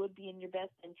 maybe it would be in your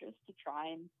best interest to try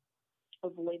and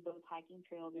avoid those hiking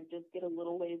trails or just get a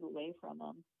little ways away from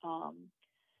them.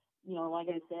 You know, like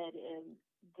I said,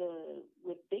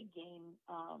 with big game,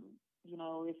 you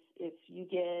know, if you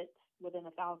get within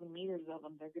 1,000 meters of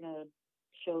them, they're going to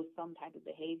show some type of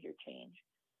behavior change.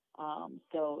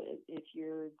 So if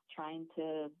you're trying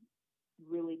to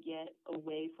really get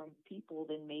away from people,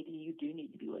 then maybe you do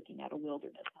need to be looking at a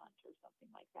wilderness hunt or something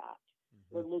like that.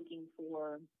 Mm-hmm. Or looking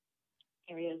for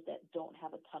areas that don't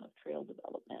have a ton of trail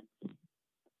development.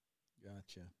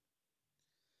 Gotcha.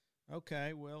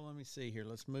 Okay, well, let me see here.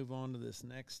 Let's move on to this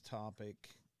next topic.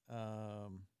 Let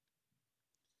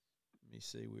me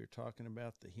see. We were talking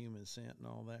about the human scent and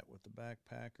all that with the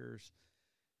backpackers.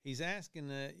 He's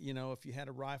asking, you know, if you had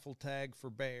a rifle tag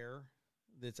for bear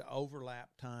that's an overlap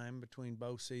time between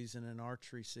bow season and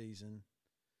archery season,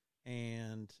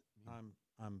 and I'm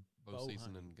bow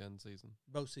season and gun season.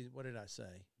 Bow season. What did I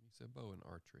say? You said bow and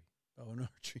archery. Bow and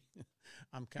archery.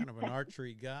 I'm kind of an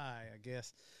archery guy, I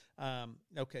guess.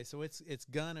 Okay, so it's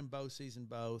gun and bow season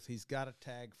both. He's got a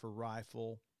tag for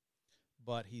rifle,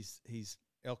 but he's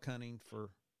elk hunting for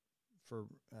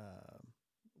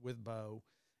with bow,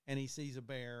 and he sees a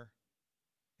bear,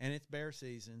 and it's bear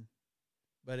season,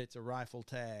 but it's a rifle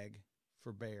tag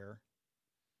for bear.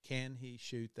 Can he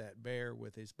shoot that bear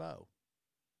with his bow?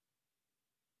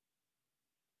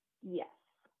 Yes.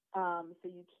 So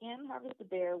you can harvest a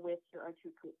bear with your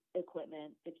archery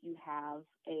equipment if you have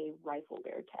a rifle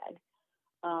bear tag.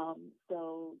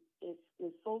 So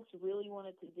if folks really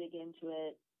wanted to dig into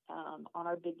it, on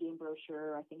our big game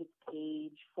brochure, I think it's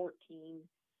page 14,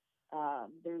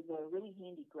 there's a really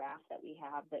handy graph that we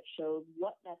have that shows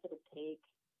what method of take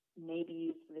may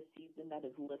be used for the season that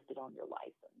is listed on your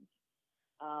license.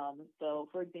 So,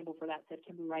 for example, for that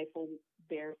September rifle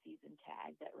bear season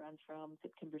tag that runs from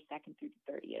September 2nd through the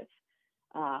 30th,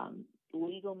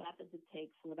 legal methods of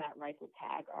take for that rifle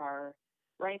tag are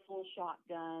rifle,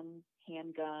 shotgun,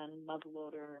 handgun,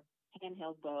 muzzleloader,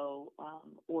 handheld bow,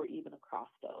 or even a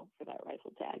crossbow for that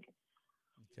rifle tag.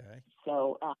 Okay.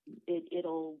 So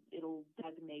it'll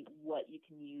designate what you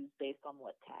can use based on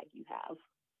what tag you have.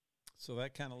 So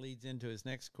that kind of leads into his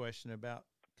next question about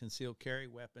concealed carry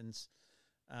weapons.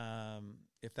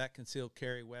 If that concealed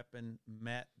carry weapon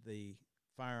met the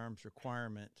firearms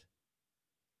requirement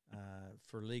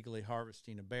for legally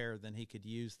harvesting a bear, then he could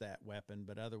use that weapon.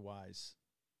 But otherwise,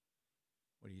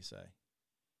 what do you say?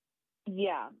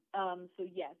 Yeah. So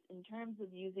yes, in terms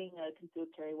of using a concealed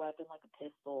carry weapon like a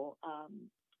pistol,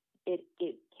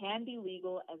 it can be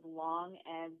legal as long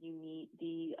as you meet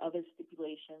the other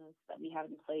stipulations that we have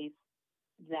in place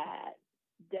that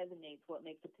designates what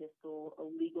makes a pistol a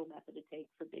legal method to take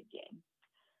for big game.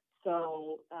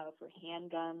 So for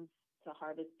handguns to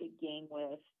harvest big game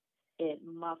with, it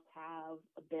must have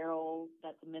a barrel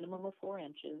that's a minimum of 4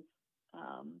 inches,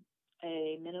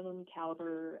 a minimum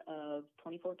caliber of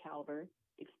 24 caliber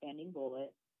expanding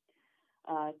bullet,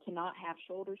 cannot have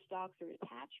shoulder stocks or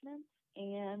attachments,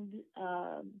 and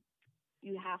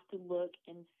you have to look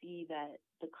and see that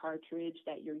the cartridge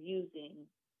that you're using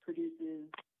produces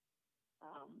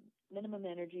minimum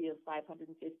energy of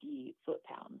 550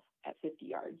 foot-pounds at 50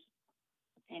 yards.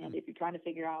 And if you're trying to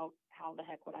figure out how the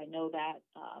heck would I know that,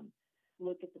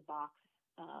 look at the box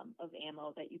of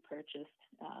ammo that you purchased.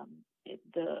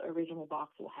 The original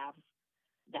box will have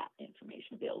that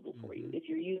information available for you. If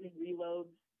you're using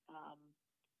reloads,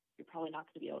 you're probably not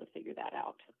going to be able to figure that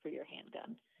out for your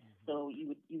handgun. So you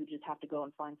would just have to go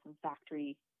and find some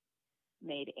factory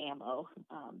made ammo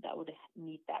that would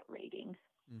meet that rating.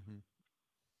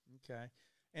 Okay.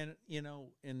 And, you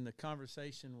know, in the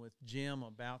conversation with Jim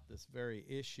about this very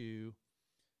issue,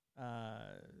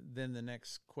 then the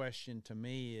next question to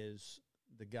me is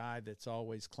the guy that's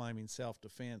always claiming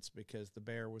self-defense because the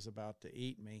bear was about to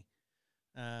eat me.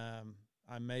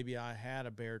 Maybe I had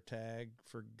a bear tag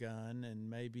for gun, and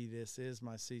maybe this is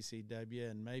my CCW,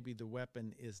 and maybe the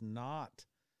weapon is not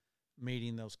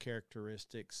meeting those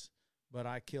characteristics, but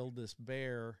I killed this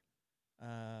bear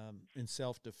in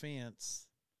self-defense,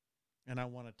 and I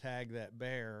want to tag that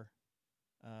bear.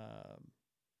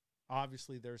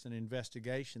 Obviously, there's an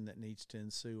investigation that needs to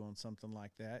ensue on something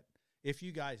like that. If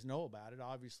you guys know about it,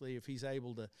 obviously, if he's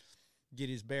able to get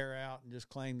his bear out and just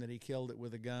claim that he killed it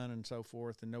with a gun and so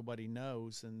forth, and nobody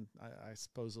knows, and I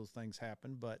suppose those things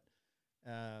happen. But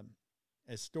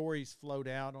as stories float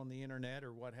out on the internet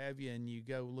or what have you, and you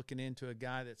go looking into a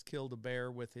guy that's killed a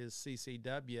bear with his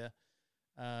CCW,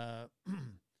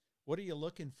 what are you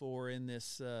looking for in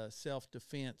this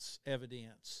self-defense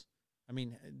evidence? I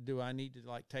mean, do I need to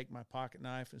like take my pocket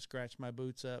knife and scratch my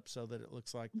boots up so that it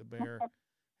looks like the bear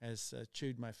has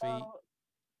chewed my feet?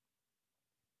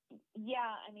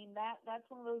 Yeah, I mean, that's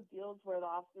one of those deals where the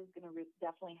officer is going to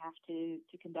definitely have to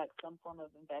conduct some form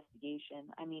of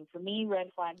investigation. I mean, for me,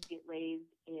 red flags get raised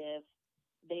if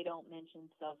they don't mention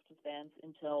self-defense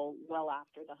until well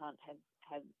after the hunt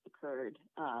has occurred.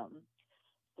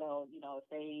 So, you know, if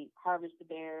they harvest the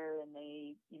bear and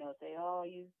they, you know, say, oh,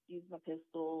 use my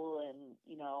pistol and,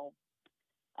 you know,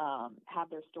 have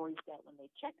their story set when they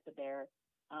check the bear,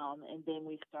 and then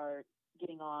we start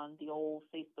getting on the old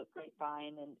Facebook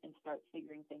grapevine and start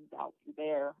figuring things out through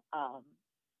there.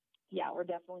 Yeah, we're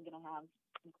definitely going to have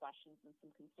some questions and some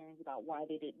concerns about why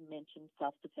they didn't mention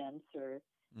self-defense or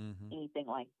anything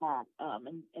like that.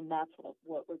 And that's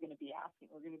what we're going to be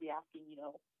asking. We're going to be asking, you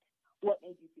know, what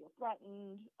made you feel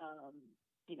threatened?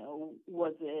 You know,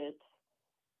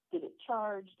 did it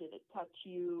charge? Did it touch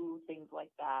you? Things like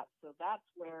that. So that's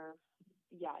where,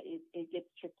 yeah, it gets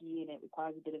tricky and it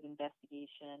requires a bit of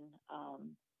investigation.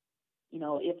 You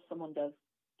know, if someone does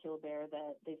kill a bear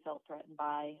that they felt threatened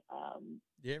by.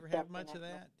 Do you ever have much of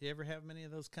that? Do you ever have many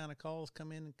of those kind of calls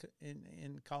come in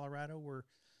Colorado where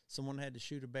someone had to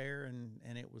shoot a bear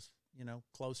and it was, you know,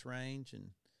 close range and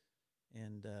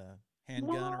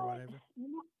handgun or whatever?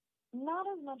 Not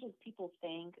as much as people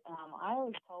think. I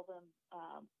always tell them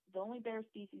the only bear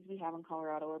species we have in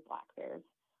Colorado are black bears.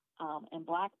 And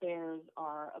black bears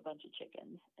are a bunch of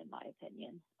chickens, in my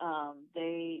opinion.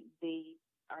 They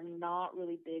are not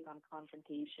really big on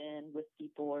confrontation with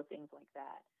people or things like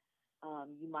that.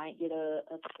 You might get a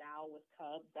sow with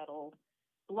cubs that'll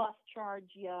bluff charge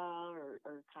you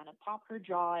or kind of pop her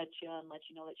jaw at you and let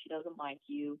you know that she doesn't like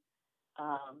you.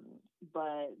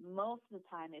 But most of the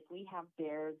time, if we have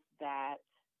bears that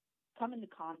come into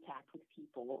contact with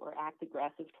people or act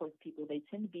aggressive towards people, they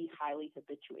tend to be highly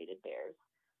habituated bears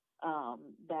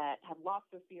that have lost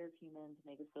their fear of humans, and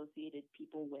they've associated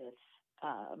people with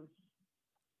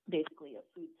basically a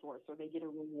food source, or they get a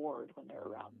reward when they're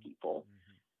around people.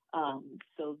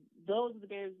 So those are the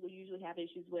bears we'll usually have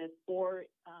issues with. Or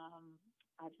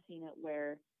I've seen it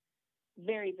where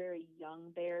very, very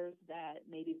young bears that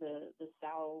maybe the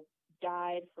sow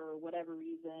died for whatever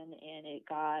reason and it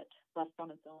got left on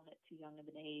its own at too young of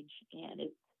an age, and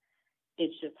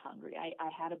it's just hungry. I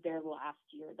had a bear last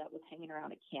year that was hanging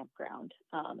around a campground,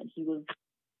 and he was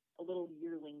a little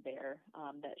yearling bear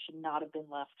that should not have been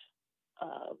left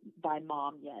by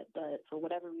mom yet, but for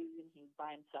whatever reason he was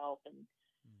by himself, and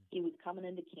he was coming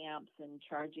into camps and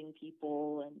charging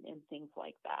people and things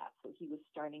like that. So he was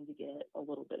starting to get a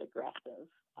little bit aggressive.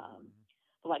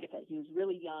 But like I said, he was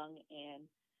really young, and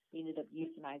we ended up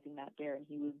euthanizing that bear, and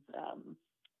he was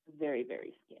very,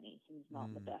 very skinny. He was not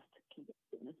in the best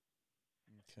condition.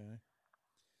 Okay.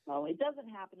 Well, it doesn't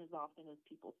happen as often as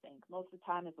people think. Most of the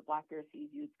time, if a black bear sees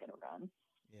you, it's going to run.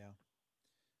 Yeah.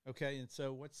 Okay, and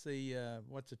so what's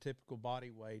a typical body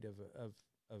weight of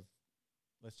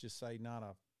let's just say not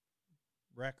a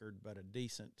record but a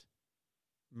decent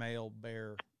male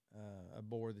bear, a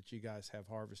boar that you guys have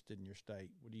harvested in your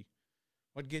state?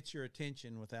 What gets your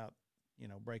attention without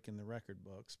breaking the record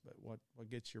books, but what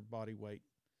gets your body weight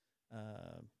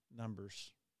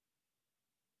numbers?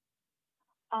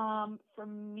 For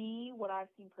me, what I've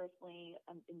seen personally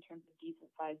in terms of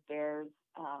decent sized bears,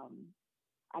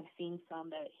 I've seen some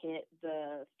that hit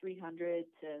the 300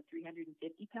 to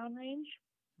 350 pound range.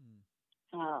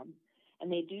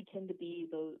 And they do tend to be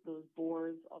those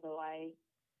boars, although I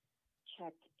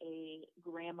checked a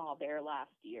grandma bear last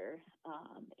year,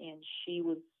 and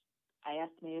I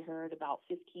estimated her at about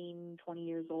 15, 20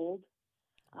 years old,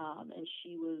 and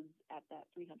she was at that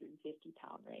 350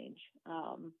 pound range.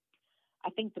 I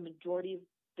think the majority of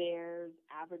bears,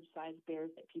 average size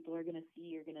bears that people are going to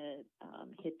see are going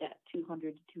to hit that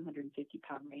 200 to 250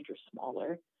 pound range or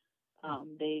smaller.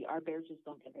 Our bears just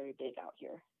don't get very big out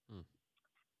here.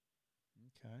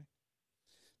 Okay.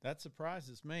 That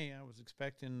surprises me. I was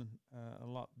expecting a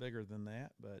lot bigger than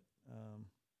that, but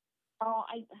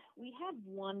we had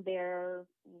one bear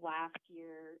last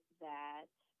year that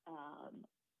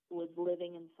was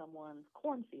living in someone's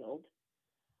cornfield.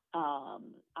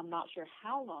 I'm not sure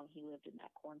how long he lived in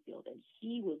that cornfield, and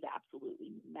he was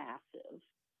absolutely massive.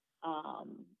 I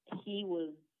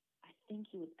think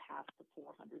he was past the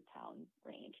 400 pound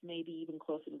range, maybe even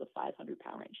closer to the 500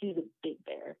 pound range. He was a big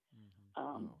bear.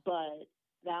 But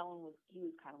that he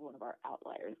was kind of one of our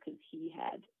outliers because he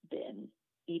had been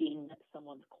eating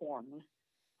someone's corn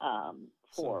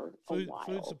for a while.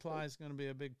 Food supply is going to be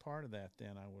a big part of that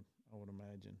then, I would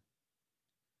imagine.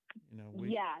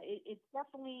 It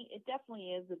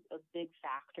definitely is a big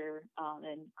factor.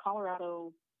 And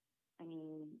Colorado, I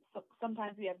mean,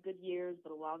 sometimes we have good years,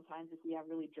 but a lot of times if we have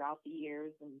really drouthy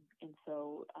years, and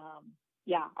so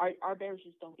our bears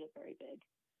just don't get very big.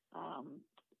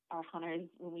 Our hunters,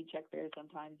 when we check bears,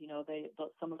 sometimes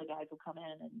some of the guys will come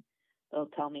in and they'll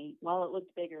tell me, well, it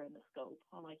looked bigger in the scope.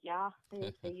 I'm like, yeah,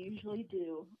 they usually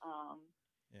do.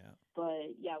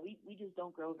 But we just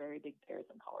don't grow very big bears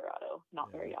in Colorado,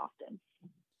 not very often.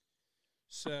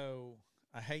 So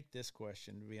I hate this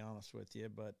question, to be honest with you,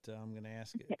 but I'm going to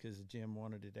ask it because Jim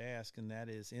wanted it asked, and that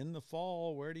is, in the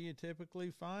fall, where do you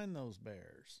typically find those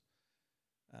bears?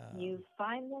 You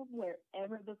find them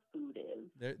wherever the food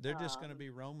is. They're just going to be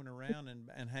roaming around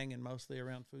and hanging mostly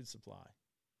around food supply.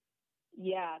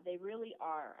 Yeah, they really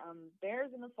are.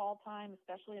 Bears in the fall time,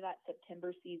 especially that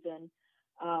September season,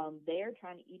 they are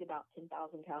trying to eat about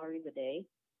 10,000 calories a day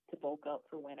to bulk up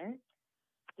for winter.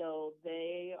 So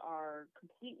they are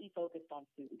completely focused on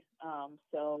food.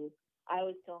 So I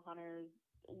always tell hunters,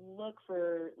 look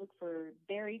for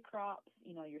berry crops,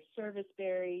 your service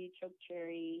berry,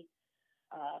 chokecherry,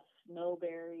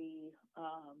 snowberry,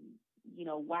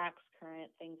 wax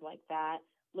currant, things like that.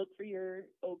 Look for your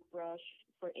oak brush,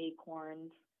 for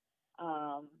acorns,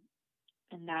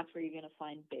 and that's where you're going to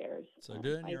find bears. So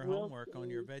doing your homework on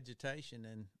your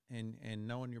vegetation and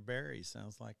knowing your berries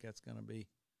sounds like that's going to be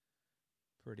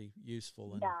pretty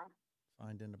useful in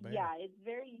finding a bear. Yeah, it's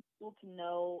very useful to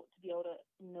be able to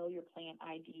know your plant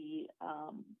ID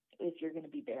if you're going to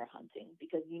be bear hunting,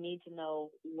 because you need to know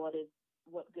what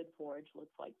good forage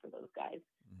looks like for those guys.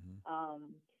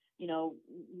 Mm-hmm.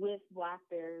 With black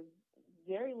bears,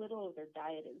 very little of their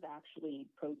diet is actually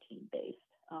protein based.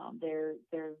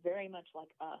 They're very much like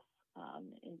us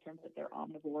in terms of they're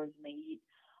omnivores, and they eat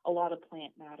a lot of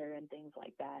plant matter and things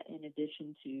like that, in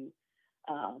addition to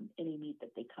any meat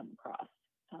that they come across.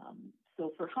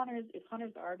 So for hunters, if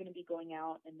hunters are going to be going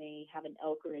out and they have an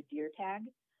elk or a deer tag,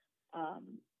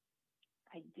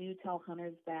 I do tell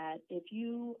hunters that if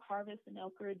you harvest an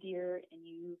elk or a deer and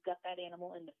you gut that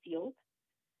animal in the field,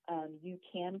 you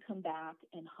can come back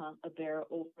and hunt a bear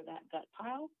over that gut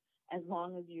pile, as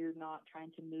long as you're not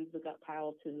trying to move the gut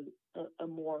pile to a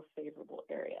more favorable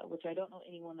area, which I don't know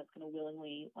anyone that's going to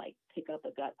willingly pick up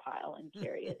a gut pile and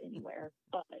carry it anywhere,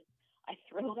 but I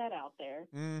throw that out there.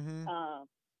 Mm-hmm.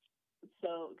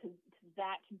 So, because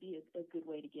that can be a good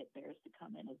way to get bears to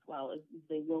come in as well, as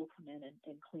they will come in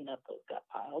and clean up those gut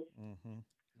piles. Mm-hmm.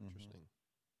 Interesting.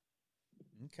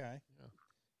 Okay. Yeah.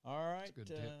 All right. Good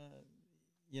tip.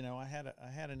 I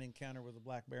had an encounter with a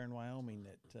black bear in Wyoming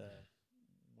that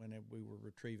when we were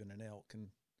retrieving an elk,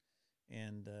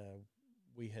 and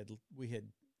we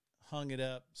had hung it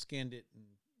up, skinned it,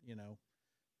 and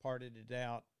parted it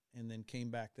out, and then came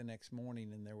back the next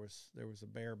morning, and there was a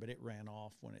bear, but it ran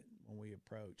off when we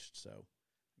approached. So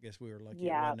I guess we were lucky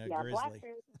it wasn't a grizzly.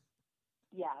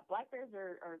 Black bears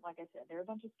are, like I said, they're a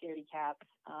bunch of scaredy cats.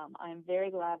 I'm very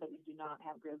glad that we do not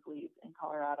have grizzlies in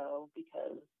Colorado,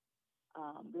 because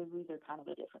grizzlies are kind of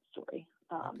a different story.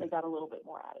 Okay. They got a little bit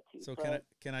more attitude. So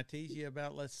can I tease you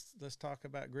about let's talk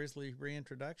about grizzly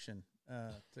reintroduction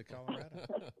to Colorado?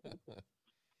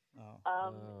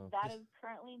 That is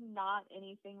currently not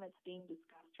anything that's being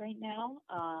discussed right now.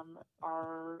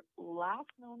 Our last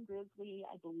known grizzly,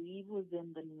 I believe, was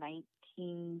in the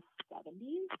 1970s.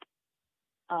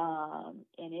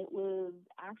 And it was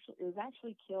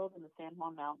actually killed in the San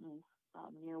Juan Mountains,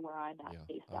 near where I'm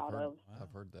based out of.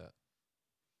 I've heard that.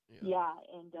 Yeah,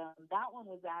 and that one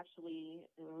was actually,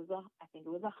 I think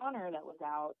it was a hunter that was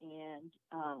out and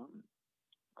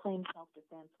claimed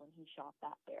self-defense when he shot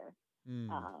that bear.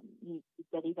 He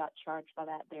said he got charged by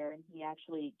that bear, and he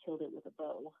actually killed it with a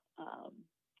bow.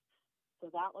 So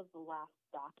that was the last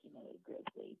documented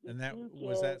grizzly. And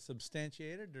was that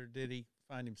substantiated, or did he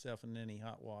find himself in any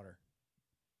hot water?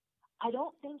 I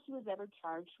don't think he was ever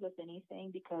charged with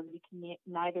anything, because we can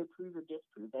neither prove or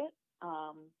disprove it.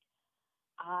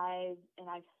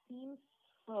 I've seen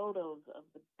photos of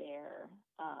the bear,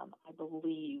 I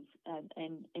believe,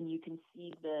 and you can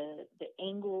see the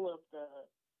angle of the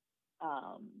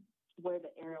where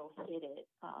the arrow hit it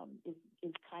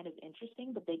is kind of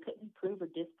interesting, but they couldn't prove or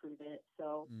disprove it,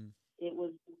 so it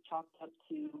was chalked up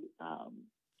to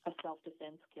a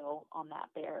self-defense kill on that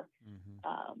bear.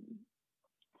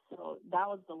 So that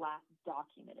was the last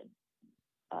documented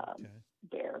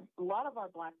bear. A lot of our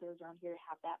black bears around here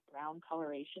have that brown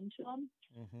coloration to them.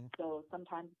 So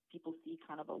sometimes people see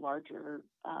kind of a larger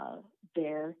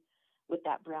bear with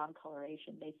that brown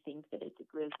coloration. They think that it's a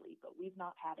grizzly, but we've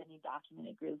not had any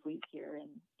documented grizzlies here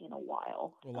in a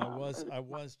while. Well, I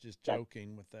was just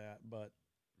joking with that, but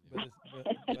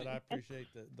I appreciate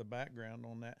the background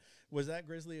on that. Was that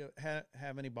grizzly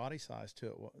have any body size to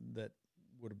it that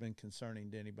would have been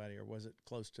concerning to anybody, or was it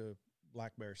close to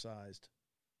black bear sized?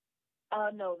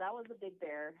 No, that was a big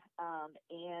bear,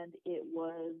 and it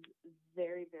was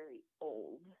very, very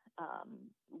old.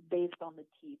 Based on the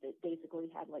teeth, it basically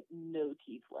had no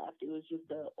teeth left. It was just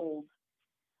an old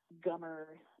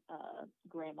gummer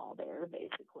grandma bear,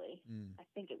 basically. I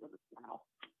think it was a sow.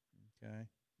 Okay,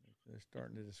 they're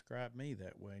starting to describe me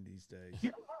that way these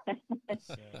days.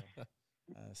 So,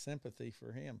 sympathy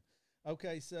for him.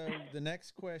 Okay, so the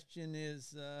next question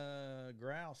is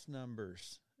grouse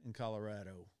numbers in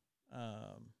Colorado.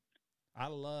 I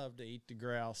love to eat the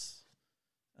grouse,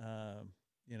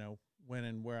 when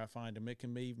and where I find them. It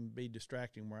can even be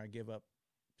distracting where I give up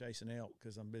chasing elk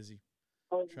because I'm busy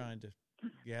trying to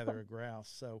gather a grouse.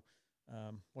 So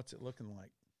what's it looking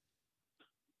like?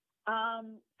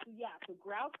 So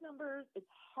grouse numbers,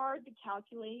 it's hard to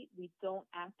calculate. We don't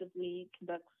actively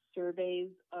conduct surveys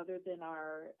other than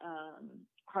our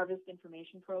Harvest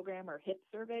Information Program, or HIP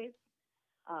surveys.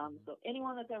 So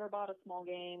anyone that's ever bought a small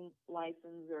game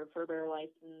license or a fur bear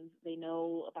license, they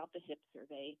know about the HIP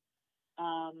survey.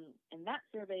 And that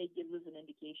survey gives us an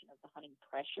indication of the hunting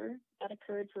pressure that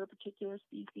occurred for a particular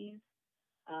species.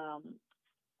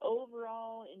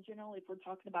 Overall, in general, if we're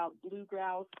talking about blue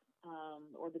grouse,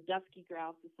 or the dusky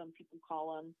grouse, as some people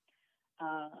call them,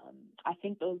 I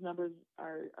think those numbers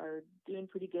are doing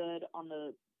pretty good. On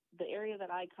the area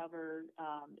that I cover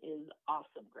is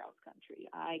awesome grouse country.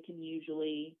 I can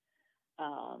usually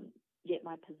get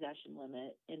my possession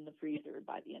limit in the freezer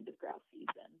by the end of grouse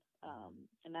season.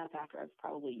 And that's after I've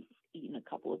probably eaten a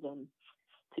couple of them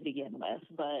to begin with.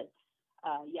 But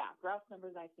yeah, grouse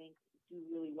numbers, I think, do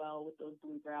really well with those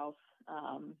blue grouse,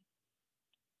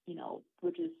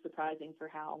 which is surprising for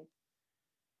how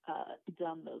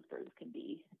dumb those birds can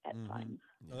be at times.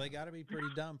 Well, they got to be pretty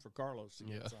dumb for Carlos to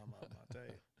get some of them, I'll tell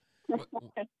you.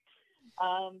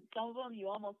 Some of them you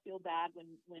almost feel bad when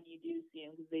you do see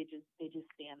them, because they just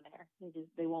stand there.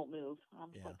 They won't move.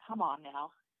 I'm just like, come on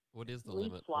now. What is the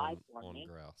limit on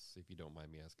grouse, if you don't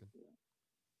mind me asking?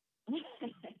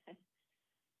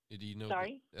 Do you know?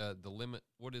 Sorry? The limit.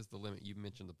 What is the limit? You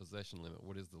mentioned the possession limit.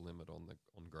 What is the limit on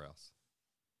grouse?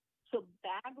 So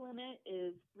bag limit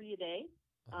is 3 a day,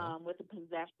 with a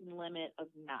possession limit of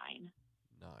 9.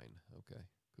 9. Okay.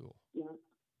 Cool. Yeah.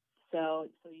 So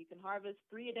you can harvest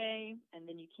 3 a day, and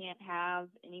then you can't have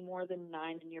any more than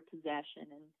 9 in your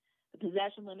possession. And the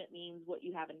possession limit means what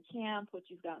you have in camp, what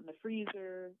you've got in the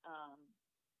freezer,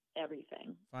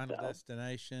 everything. Final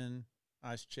destination,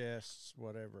 ice chests,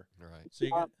 whatever. Right. So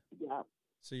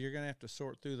So you're going to have to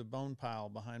sort through the bone pile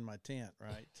behind my tent,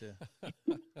 right?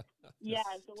 Yeah.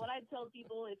 So what I tell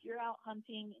people, if you're out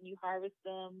hunting and you harvest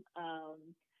them,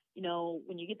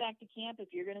 when you get back to camp, if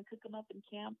you're going to cook them up in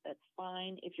camp, that's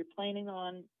fine. If you're planning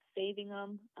on saving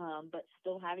them, but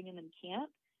still having them in camp,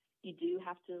 you do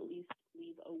have to at least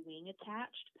leave a wing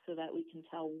attached so that we can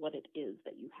tell what it is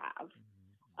that you have.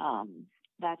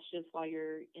 That's just while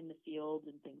you're in the field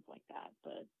and things like that.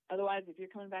 But otherwise, if you're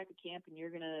coming back to camp and you're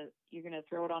gonna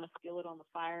throw it on a skillet on the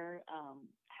fire,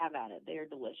 have at it. They are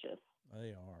delicious. They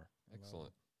are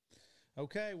excellent.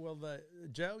 Okay, well,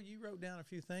 Joe, you wrote down a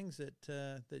few things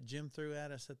that Jim threw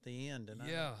at us at the end, and I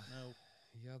don't know.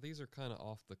 Yeah, these are kind of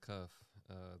off the cuff.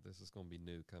 This is going to be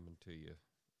new coming to you,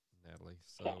 Natalie.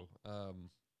 So,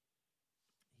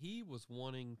 he was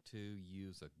wanting to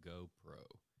use a GoPro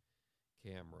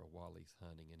camera while he's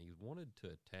hunting, and he wanted to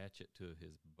attach it to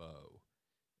his bow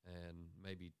and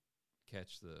maybe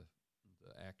catch the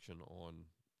action on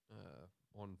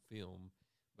film.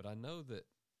 But I know that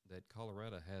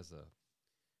Colorado has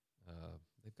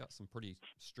they've got some pretty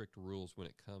strict rules when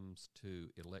it comes to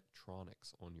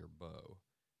electronics on your bow.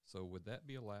 So would that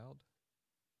be allowed?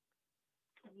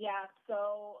 Yeah,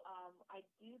 so I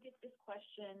do get this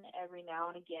question every now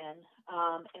and again,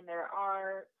 and there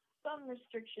are some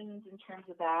restrictions in terms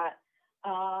of that.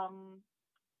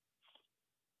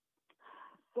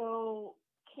 So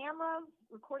cameras,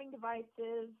 recording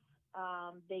devices,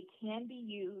 they can be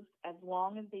used as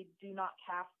long as they do not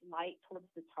cast light towards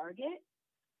the target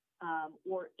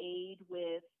or aid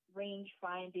with range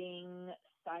finding,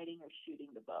 sighting, or shooting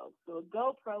the bow. So a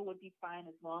GoPro would be fine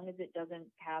as long as it doesn't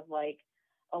have like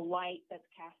a light that's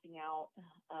casting out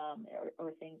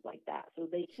or things like that. So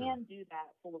they can do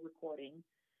that for recording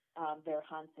their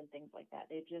hunts and things like that.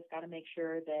 They've just got to make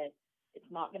sure that it's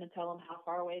not going to tell them how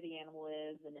far away the animal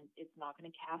is, and it's not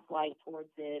going to cast light towards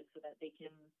it, so that they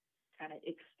can kind of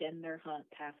extend their hunt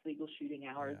past legal shooting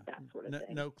hours, that sort of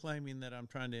thing. No claiming that I'm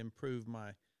trying to improve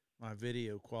my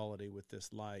video quality with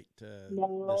this light,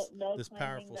 this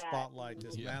powerful spotlight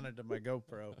that's mounted to my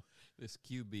GoPro. This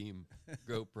Q-beam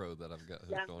GoPro that I've got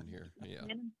hooked on here. Yeah.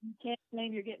 And you can't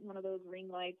claim you're getting one of those ring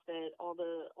lights that all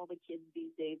the kids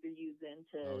these days are using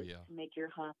to make your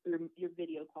hunt or your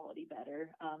video quality better.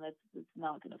 It's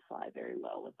not going to fly very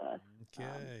well with us.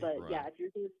 Okay. But yeah, if you're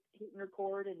just hitting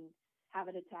record and have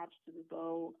it attached to the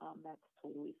bow, that's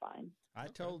totally fine. I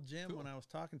told Jim when I was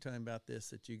talking to him about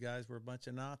this that you guys were a bunch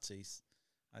of Nazis.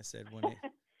 I said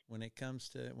when it comes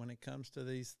to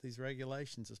these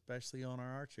regulations, especially on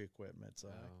our archery equipment. So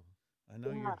I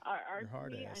know you're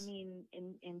hard ass. I mean,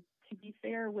 and to be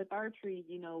fair with archery,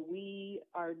 we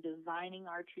are designing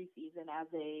archery season as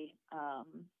a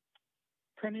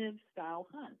primitive style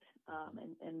hunt,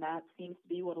 and that seems to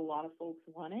be what a lot of folks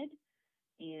wanted.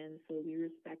 And so we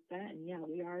respect that, and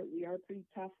we are pretty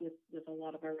tough with a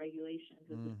lot of our regulations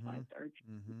as it applies to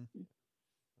archery.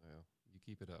 Well, you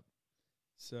keep it up.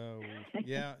 So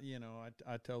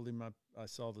I told him I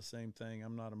saw the same thing.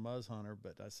 I'm not a muzz hunter,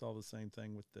 but I saw the same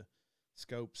thing with the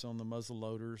scopes on the muzzle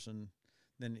loaders, and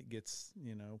then it gets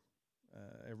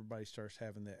everybody starts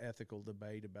having the ethical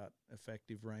debate about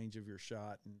effective range of your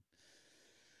shot, and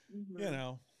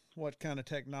what kind of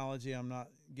technology I'm not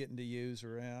getting to use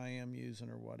or I am using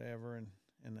or whatever.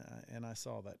 And I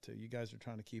saw that too. You guys are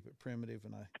trying to keep it primitive,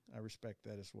 and I respect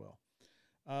that as well.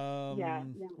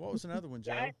 What was another one,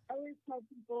 Joe? I always tell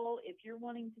people, if you're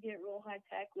wanting to get real high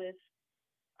tech with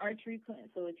archery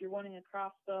equipment. So if you're wanting a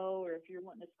crossbow or if you're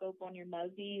wanting a scope on your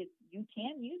Muzzy, you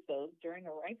can use those during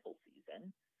a rifle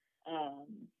season.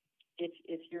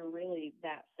 If you're really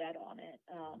that set on it,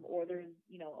 or there's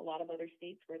a lot of other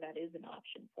states where that is an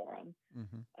option for them.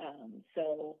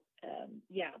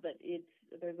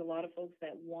 But there's a lot of folks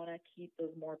that want to keep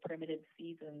those more primitive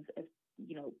seasons as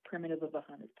primitive of a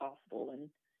hunt as possible, and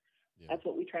that's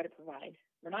what we try to provide.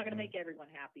 We're not going to make everyone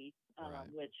happy,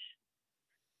 which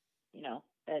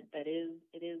that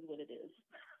is what it is.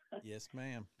 Yes,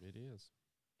 ma'am. It is.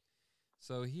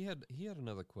 So he had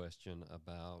another question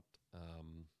about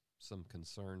some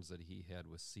concerns that he had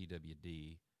with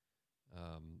CWD.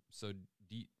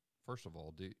 First of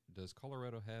all, does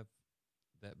Colorado have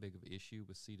that big of an issue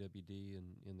with CWD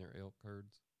in their elk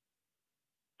herds?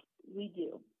 We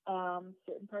do.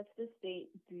 Certain parts of the state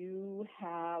do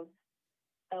have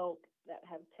elk that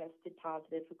have tested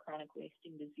positive for chronic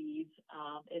wasting disease.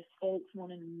 If folks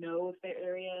want to know if their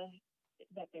area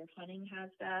that they're hunting has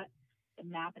that, the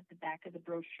map at the back of the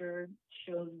brochure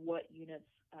shows what units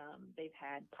they've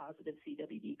had positive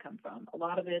CWD come from. A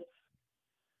lot of it's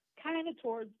kind of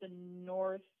towards the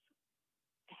north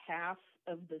half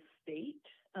of the state,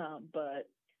 but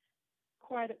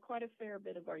quite a fair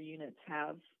bit of our units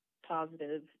have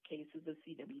positive cases of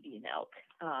CWD in elk.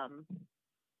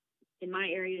 In my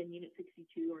area, in Unit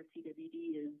 62, our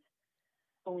CWD has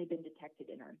only been detected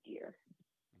in our deer.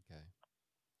 Okay.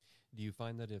 Do you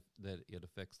find that it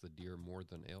affects the deer more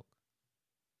than elk?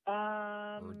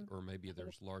 Or maybe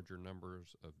there's larger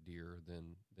numbers of deer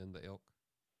than the elk?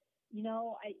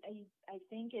 I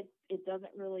think it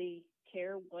doesn't really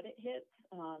care what it hits.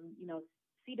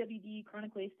 CWD,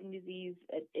 chronic wasting disease,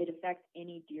 it affects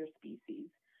any deer species.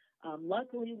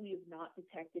 Luckily, we have not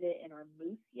detected it in our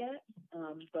moose yet,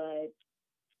 but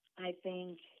I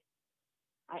think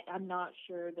I'm not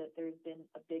sure that there's been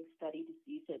a big study to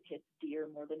see if it hits deer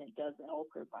more than it does elk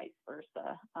or vice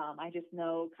versa. I just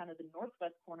know kind of the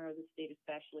northwest corner of the state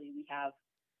especially, we have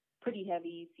pretty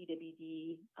heavy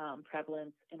CWD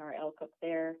prevalence in our elk up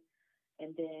there.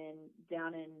 And then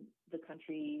down in the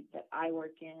country that I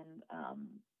work in,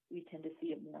 we tend to see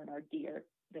it more in our deer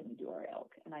than we do our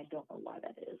elk, and I don't know why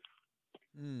that is.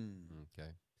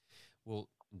 Okay. Well,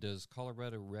 does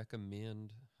Colorado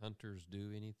recommend hunters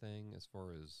do anything as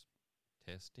far as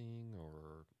testing,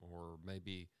 or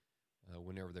maybe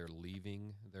whenever they're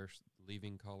leaving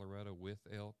Colorado with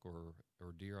elk or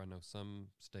deer? I know some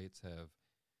states have,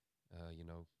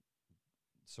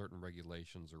 certain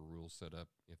regulations or rules set up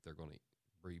if they're going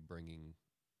to be bringing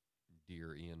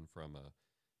deer in from a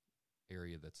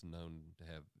area that's known to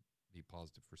be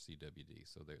positive for CWD.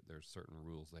 So there's certain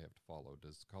rules they have to follow.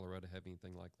 Does Colorado have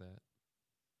anything like that?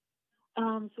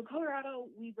 So Colorado,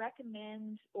 we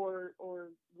recommend or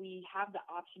we have the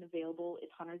option available if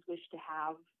hunters wish to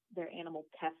have their animal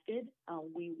tested.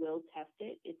 We will test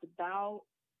it. It's about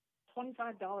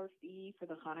 $25 fee for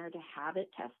the hunter to have it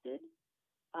tested.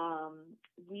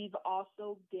 We've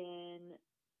also been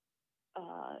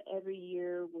every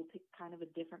year we'll pick kind of a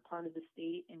different part of the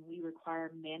state and we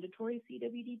require mandatory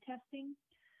CWD testing.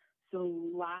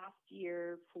 So last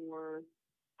year for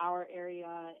our area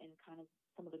and kind of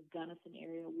some of the Gunnison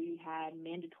area, we had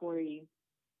mandatory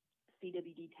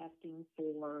CWD testing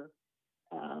for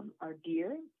our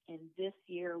deer. And this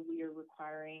year we are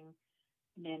requiring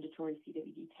mandatory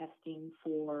CWD testing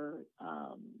for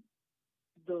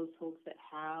those folks that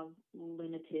have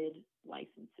limited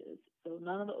licenses. So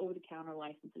none of the over-the-counter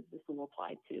licenses this will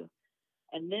apply to.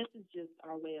 And this is just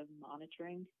our way of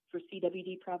monitoring for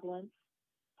CWD prevalence.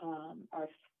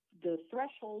 The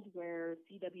threshold where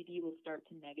CWD will start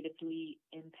to negatively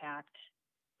impact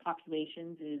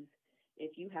populations is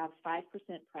if you have 5%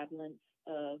 prevalence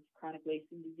of chronic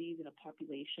wasting disease in a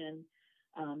population,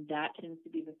 that tends to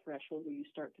be the threshold where you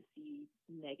start to see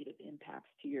negative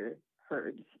impacts to your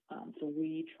herds. So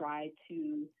we try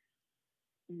to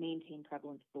maintain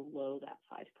prevalence below that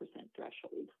 5%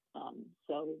 threshold.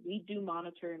 So we do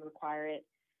monitor and require it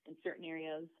in certain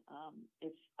areas.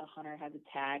 If a hunter has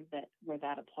a tag where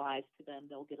that applies to them,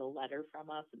 they'll get a letter from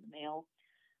us in the mail.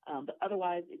 But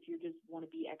otherwise, if you just want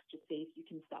to be extra safe, you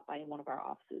can stop by in one of our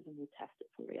offices and we'll test it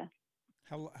for you.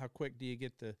 How quick do you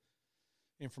get the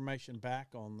information back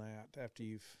on that after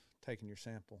you've taken your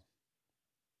sample?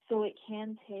 So it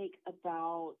can take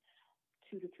about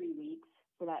 2 to 3 weeks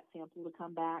for that sample to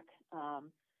come back.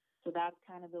 So that's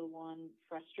kind of the one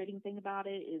frustrating thing about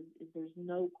it is there's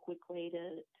no quick way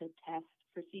to test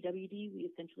for CWD. We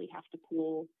essentially have to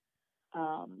pull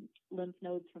lymph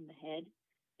nodes from the head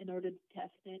in order to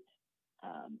test it,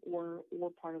 or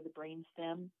part of the brain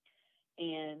stem.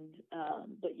 And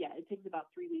but yeah, it takes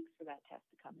about 3 weeks for that test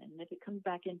to come in. And if it comes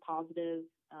back in positive,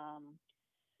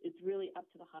 it's really up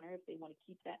to the hunter if they want to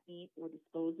keep that meat or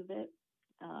dispose of it,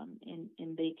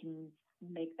 and they can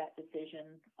make that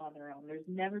decision on their own. There's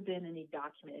never been any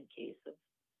documented case of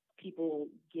people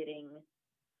getting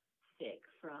sick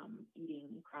from eating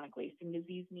chronic wasting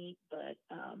disease meat, but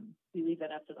we leave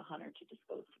that up to the hunter to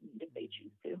dispose of meat if they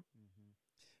choose to.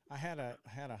 I had a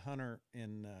hunter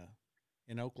in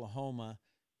Oklahoma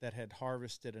that had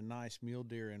harvested a nice mule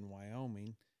deer in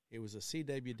Wyoming. It was a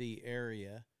CWD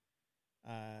area.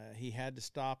 He had to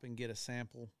stop and get a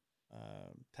sample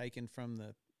taken from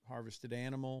the harvested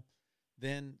animal.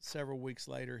 Then several weeks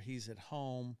later, he's at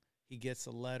home. He gets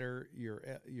a letter.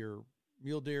 Your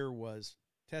mule deer was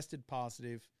tested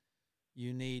positive.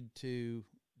 You need to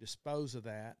dispose of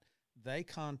that. They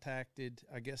contacted,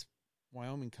 I guess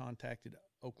Wyoming contacted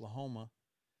Oklahoma,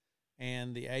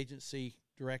 and the agency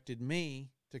directed me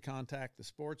to contact the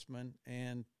sportsman,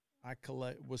 and I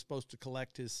was supposed to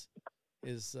collect his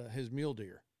mule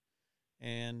deer.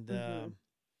 And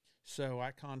so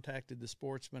I contacted the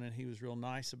sportsman, and he was real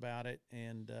nice about it.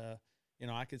 And,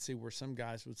 I could see where some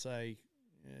guys would say,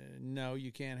 no,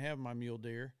 you can't have my mule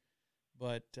deer.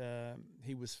 But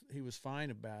he was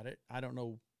fine about it. I don't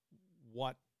know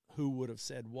who would have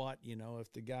said what,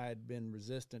 if the guy had been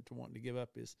resistant to wanting to give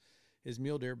up his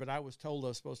mule deer. But I was told I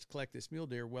was supposed to collect this mule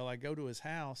deer. Well, I go to his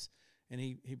house, and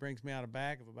he brings me out a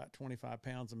bag of about 25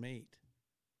 pounds of meat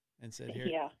and said,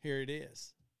 here it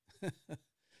is.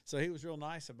 So he was real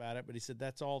nice about it, but he said,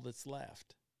 that's all that's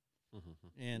left.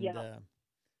 Mm-hmm. And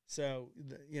so,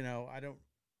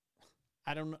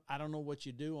 I don't know what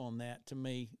you do on that. To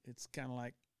me, it's kind of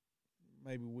like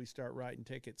maybe we start writing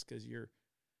tickets because your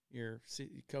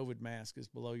COVID mask is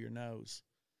below your nose.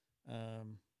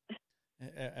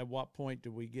 At what point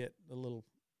do we get a little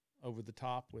over the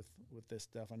top with this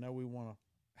stuff? I know we want to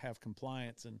have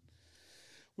compliance, and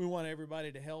we want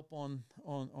everybody to help on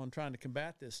trying to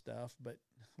combat this stuff. But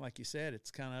like you said,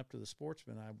 it's kind of up to the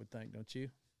sportsman, I would think, don't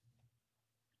you?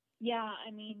 Yeah,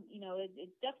 I mean,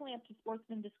 it's definitely up to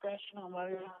sportsman discretion on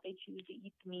whether or not they choose to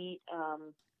eat the meat.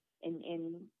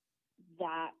 In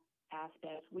that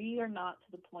aspect, we are not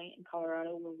to the point in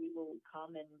Colorado where we will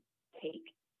come and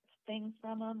take things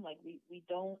from them. Like we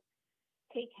don't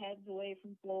take heads away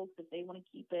from folks if they want to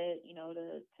keep it,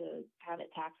 to have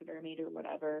it taxidermied or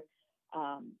whatever.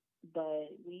 But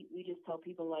we just tell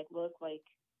people, like, look, like,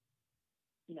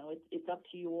 it's up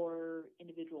to your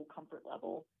individual comfort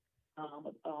level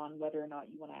on whether or not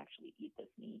you want to actually eat this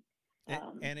meat.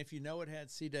 And if it had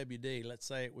CWD, let's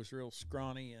say it was real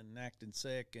scrawny and acting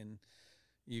sick, and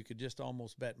you could just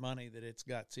almost bet money that it's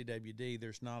got CWD,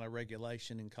 there's not a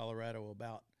regulation in Colorado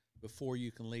about before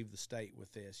you can leave the state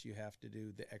with this, you have to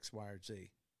do the X, Y, or Z.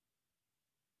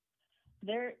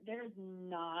 There's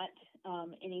not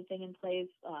anything in place.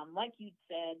 Like you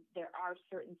said, there are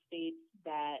certain states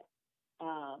that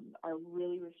are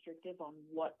really restrictive on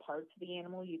what parts of the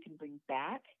animal you can bring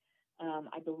back.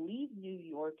 I believe New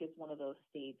York is one of those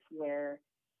states where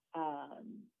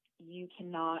you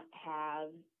cannot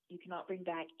bring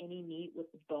back any meat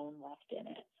with the bone left in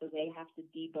it. So they have to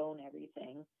debone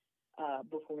everything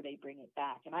before they bring it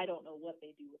back. And I don't know what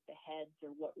they do with the heads or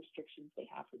what restrictions they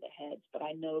have for the heads, but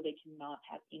I know they cannot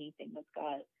have anything that's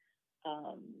got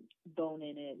bone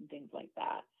in it and things like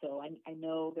that. So I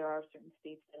know there are certain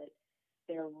states that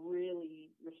they're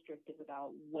really restrictive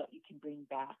about what you can bring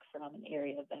back from an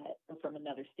area or from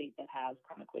another state that has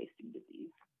chronic wasting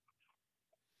disease.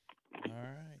 All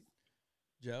right.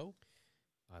 Joe?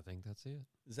 I think that's it.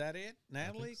 Is that it?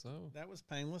 Natalie? I think so. That was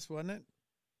painless, wasn't it?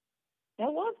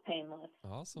 That was painless.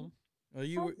 Awesome. Well,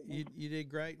 you did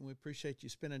great, and we appreciate you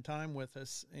spending time with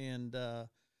us, and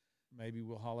maybe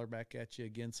we'll holler back at you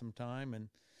again sometime. And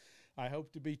I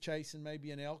hope to be chasing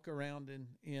maybe an elk around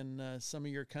in some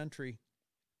of your country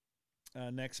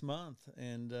next month,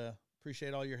 and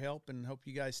appreciate all your help, and hope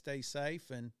you guys stay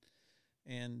safe, and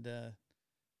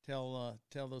tell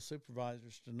those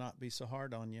supervisors to not be so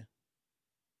hard on you.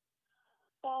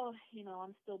 Well,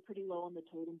 I'm still pretty low on the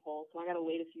totem pole, so I got to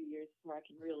wait a few years before I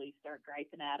can really start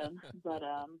griping at them. But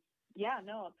yeah,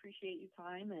 no, I appreciate your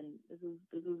time, and this is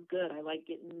good. I like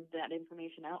getting that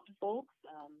information out to folks.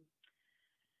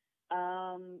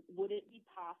 Would it be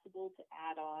possible to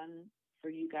add on for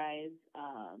you guys,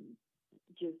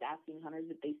 just asking hunters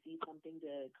if they see something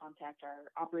to contact our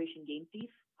Operation Game Thief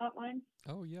hotline?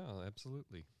 Oh yeah,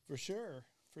 absolutely. For sure.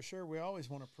 We always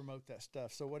want to promote that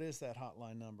stuff. So what is that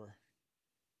hotline number?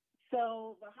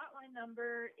 So the hotline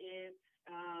number is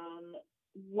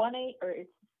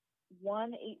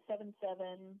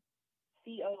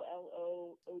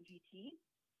 1-877-COLOOGT.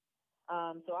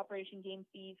 So Operation Game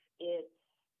Thief, it's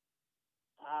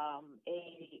a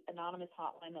anonymous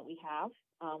hotline that we have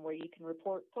where you can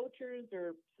report poachers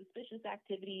or suspicious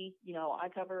activity. I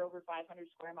cover over 500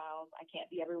 square miles. I can't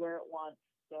be everywhere at once.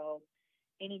 So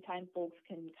anytime folks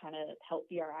can kind of help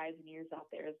be our eyes and ears out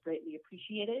there is greatly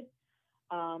appreciated.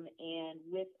 And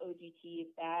with OGT, if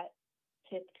that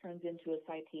tip turns into a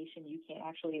citation, you can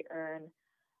actually earn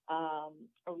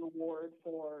a reward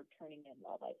for turning in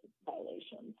wildlife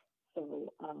violations.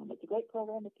 So it's a great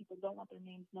program if people don't want their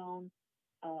names known,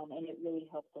 and it really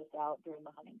helps us out during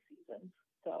the hunting season.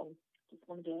 So just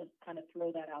wanted to kind of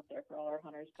throw that out there for all our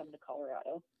hunters coming to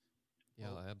Colorado. Yeah,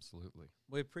 absolutely.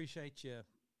 We appreciate you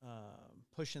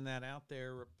pushing that out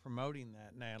there, promoting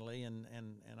that, Natalie, and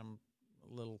I'm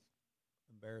a little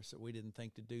embarrassed that we didn't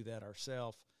think to do that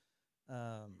ourselves.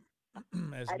 I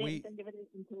didn't think of it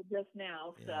until just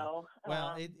now. Yeah. So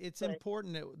well, it's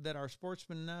important that our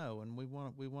sportsmen know, and we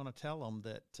want to tell them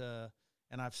that.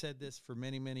 And I've said this for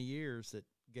many years, that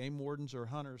game wardens are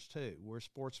hunters too. We're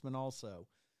sportsmen also,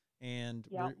 and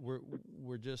yep. we're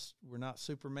not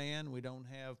Superman. We don't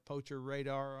have poacher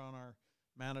radar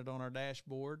mounted on our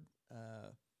dashboard.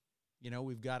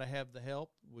 We've got to have the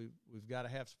help. We've got to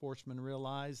have sportsmen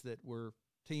realize that we're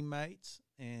teammates,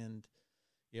 and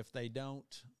if they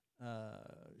don't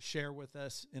share with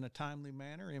us in a timely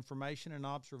manner information and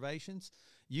observations,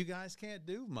 you guys can't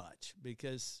do much,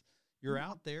 because you're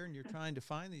out there and you're trying to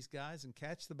find these guys and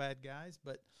catch the bad guys,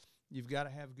 but you've got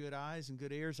to have good eyes and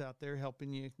good ears out there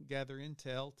helping you gather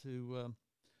intel to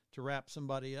wrap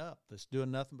somebody up that's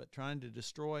doing nothing but trying to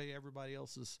destroy everybody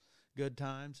else's good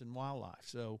times and wildlife.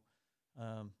 So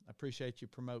I appreciate you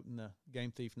promoting the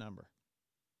Game Thief number.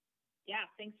 Yeah,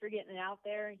 thanks for getting it out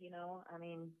there. We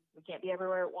can't be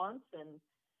everywhere at once. And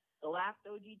the last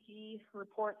OGT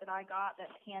report that I got that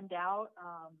panned out,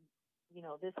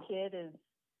 this kid is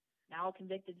now a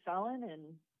convicted felon and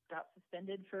got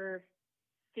suspended for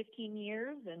 15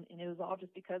 years. And it was all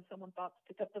just because someone thought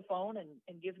to pick up the phone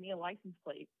and give me a license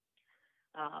plate.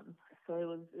 So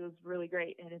it was really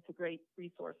great, and it's a great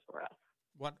resource for us.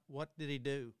 What did he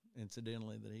do,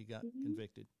 incidentally, that he got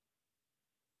convicted?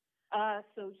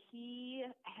 So he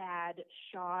had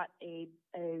shot a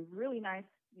really nice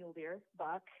mule deer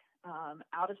buck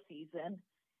out of season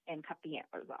and cut the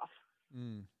antlers off.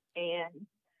 And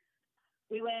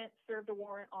we went, served a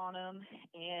warrant on him,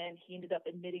 and he ended up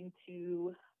admitting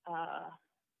to,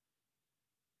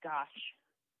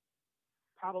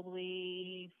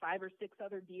 probably 5 or 6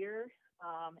 other deer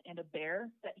and a bear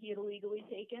that he had illegally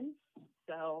taken.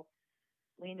 So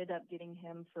we ended up getting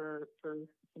him for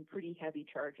some pretty heavy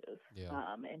charges.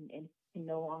 Yeah. And he can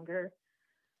no longer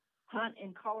hunt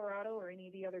in Colorado or any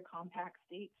of the other compact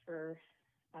states for,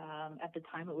 at the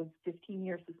time, it was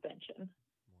 15-year suspension.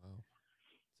 Wow.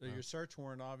 So your search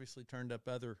warrant obviously turned up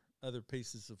other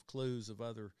pieces of clues of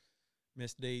other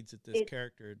misdeeds that this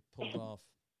character had pulled off.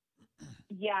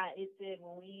 Yeah, it did.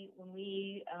 When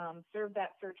we served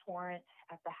that search warrant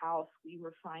at the house, we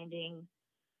were finding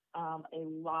a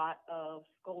lot of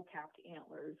skull-capped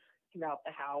antlers throughout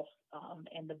the house,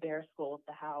 and the bear skull at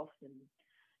the house. And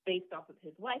based off of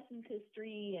his license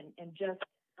history and just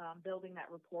building that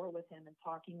rapport with him and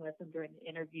talking with him during the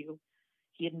interview,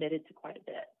 he admitted to quite a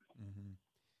bit. Mm-hmm.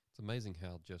 It's amazing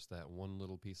how just that one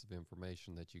little piece of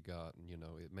information that you got, and,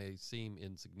 it may seem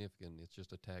insignificant. It's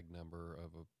just a tag number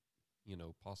of a,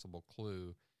 possible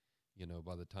clue.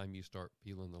 By the time you start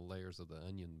peeling the layers of the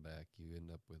onion back, you end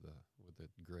up with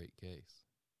a great case.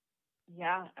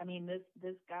 Yeah,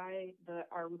 this guy,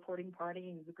 our reporting party,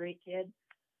 he was a great kid.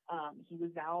 He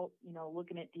was out,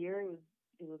 looking at deer.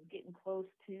 It was getting close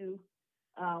to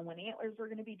when antlers were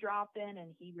going to be dropped in,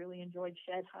 and he really enjoyed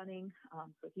shed hunting.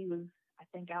 So he was, I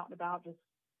think, out and about just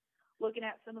looking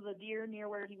at some of the deer near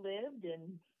where he lived.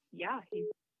 And yeah,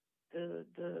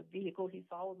 the vehicle he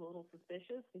saw was a little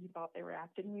suspicious. He thought they were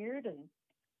acting weird and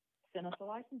sent us a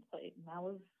license plate. And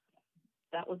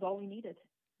that was all we needed.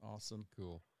 Awesome.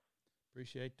 Cool.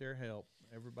 Appreciate their help.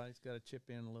 Everybody's got to chip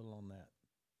in a little on that.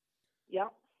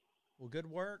 Yep. Well, good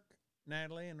work,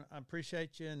 Natalie, and I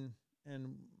appreciate you.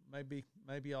 And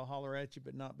maybe I'll holler at you,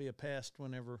 but not be a pest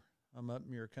whenever I'm up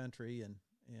in your country. And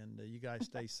you guys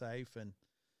stay safe and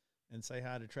say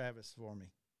hi to Travis for me.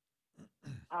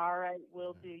 All right,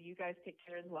 will do. You guys take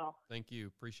care as well. Thank you.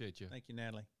 Appreciate you. Thank you,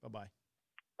 Natalie. Bye-bye.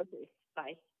 Okay,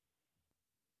 bye.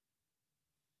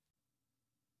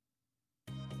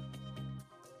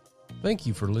 Thank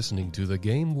you for listening to the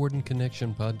Game Warden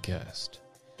Connection podcast.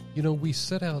 We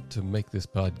set out to make this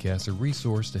podcast a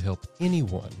resource to help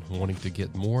anyone wanting to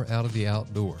get more out of the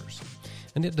outdoors.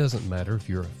 And it doesn't matter if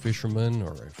you're a fisherman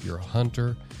or if you're a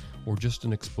hunter or just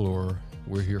an explorer,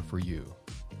 we're here for you.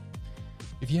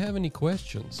 If you have any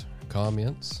questions,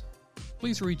 comments,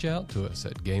 please reach out to us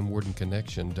at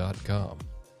GameWardenConnection.com,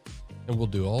 and we'll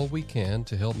do all we can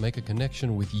to help make a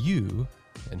connection with you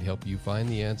and help you find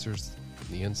the answers and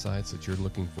the insights that you're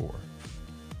looking for.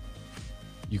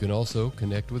 You can also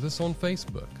connect with us on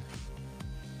Facebook.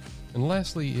 And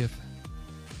lastly, if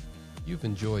you've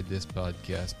enjoyed this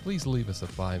podcast, please leave us a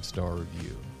 5-star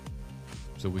review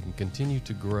so we can continue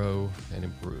to grow and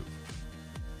improve.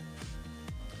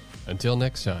 Until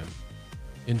next time,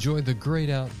 enjoy the great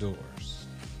outdoors.